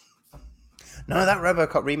 no, that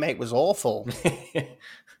RoboCop remake was awful.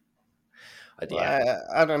 Yeah.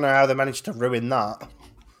 I don't know how they managed to ruin that.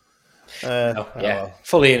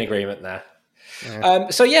 Fully in agreement there. Yeah.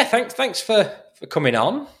 Thanks for coming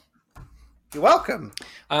on. You're welcome.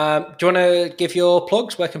 Do you want to give your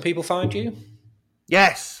plugs? Where can people find you?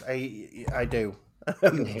 Yes, I do.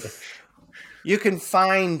 You can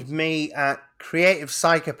find me at Creative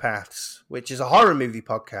Psychopaths, which is a horror movie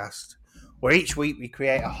podcast, where each week we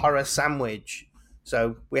create a horror sandwich.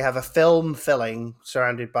 So we have a film filling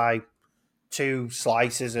surrounded by 2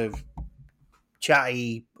 slices of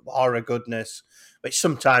chatty horror goodness, which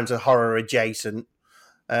sometimes are horror adjacent,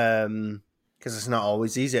 because it's not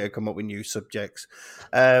always easy to come up with new subjects.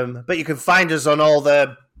 But you can find us on all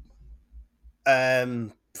the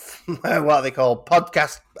what are they called?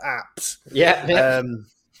 Podcast apps. Yeah.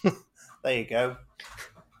 There you go.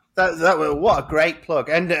 What a great plug.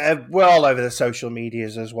 And we're all over the social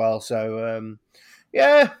medias as well. So,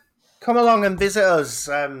 come along and visit us.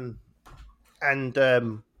 You're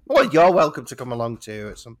welcome to come along too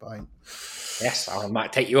at some point. Yes, I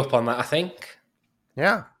might take you up on that, I think.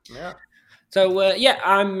 Yeah. So,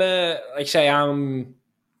 I'm, like I say, I'm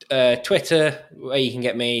Twitter, where you can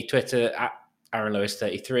get me, Twitter at Aaron Lewis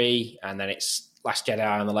 33, and then it's Last Jedi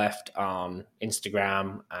on the left on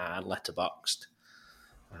Instagram and Letterboxd.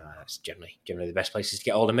 It's generally the best places to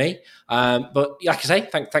get hold of me. But like I say,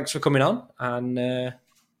 thanks for coming on, and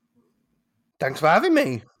thanks for having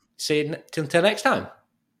me. See you until next time.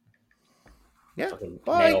 Yeah,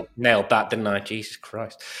 bye. Nailed that, didn't I? Jesus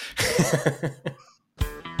Christ.